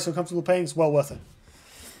that's a price you're comfortable paying, it's well worth it.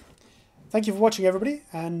 Thank you for watching, everybody,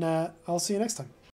 and I'll see you next time.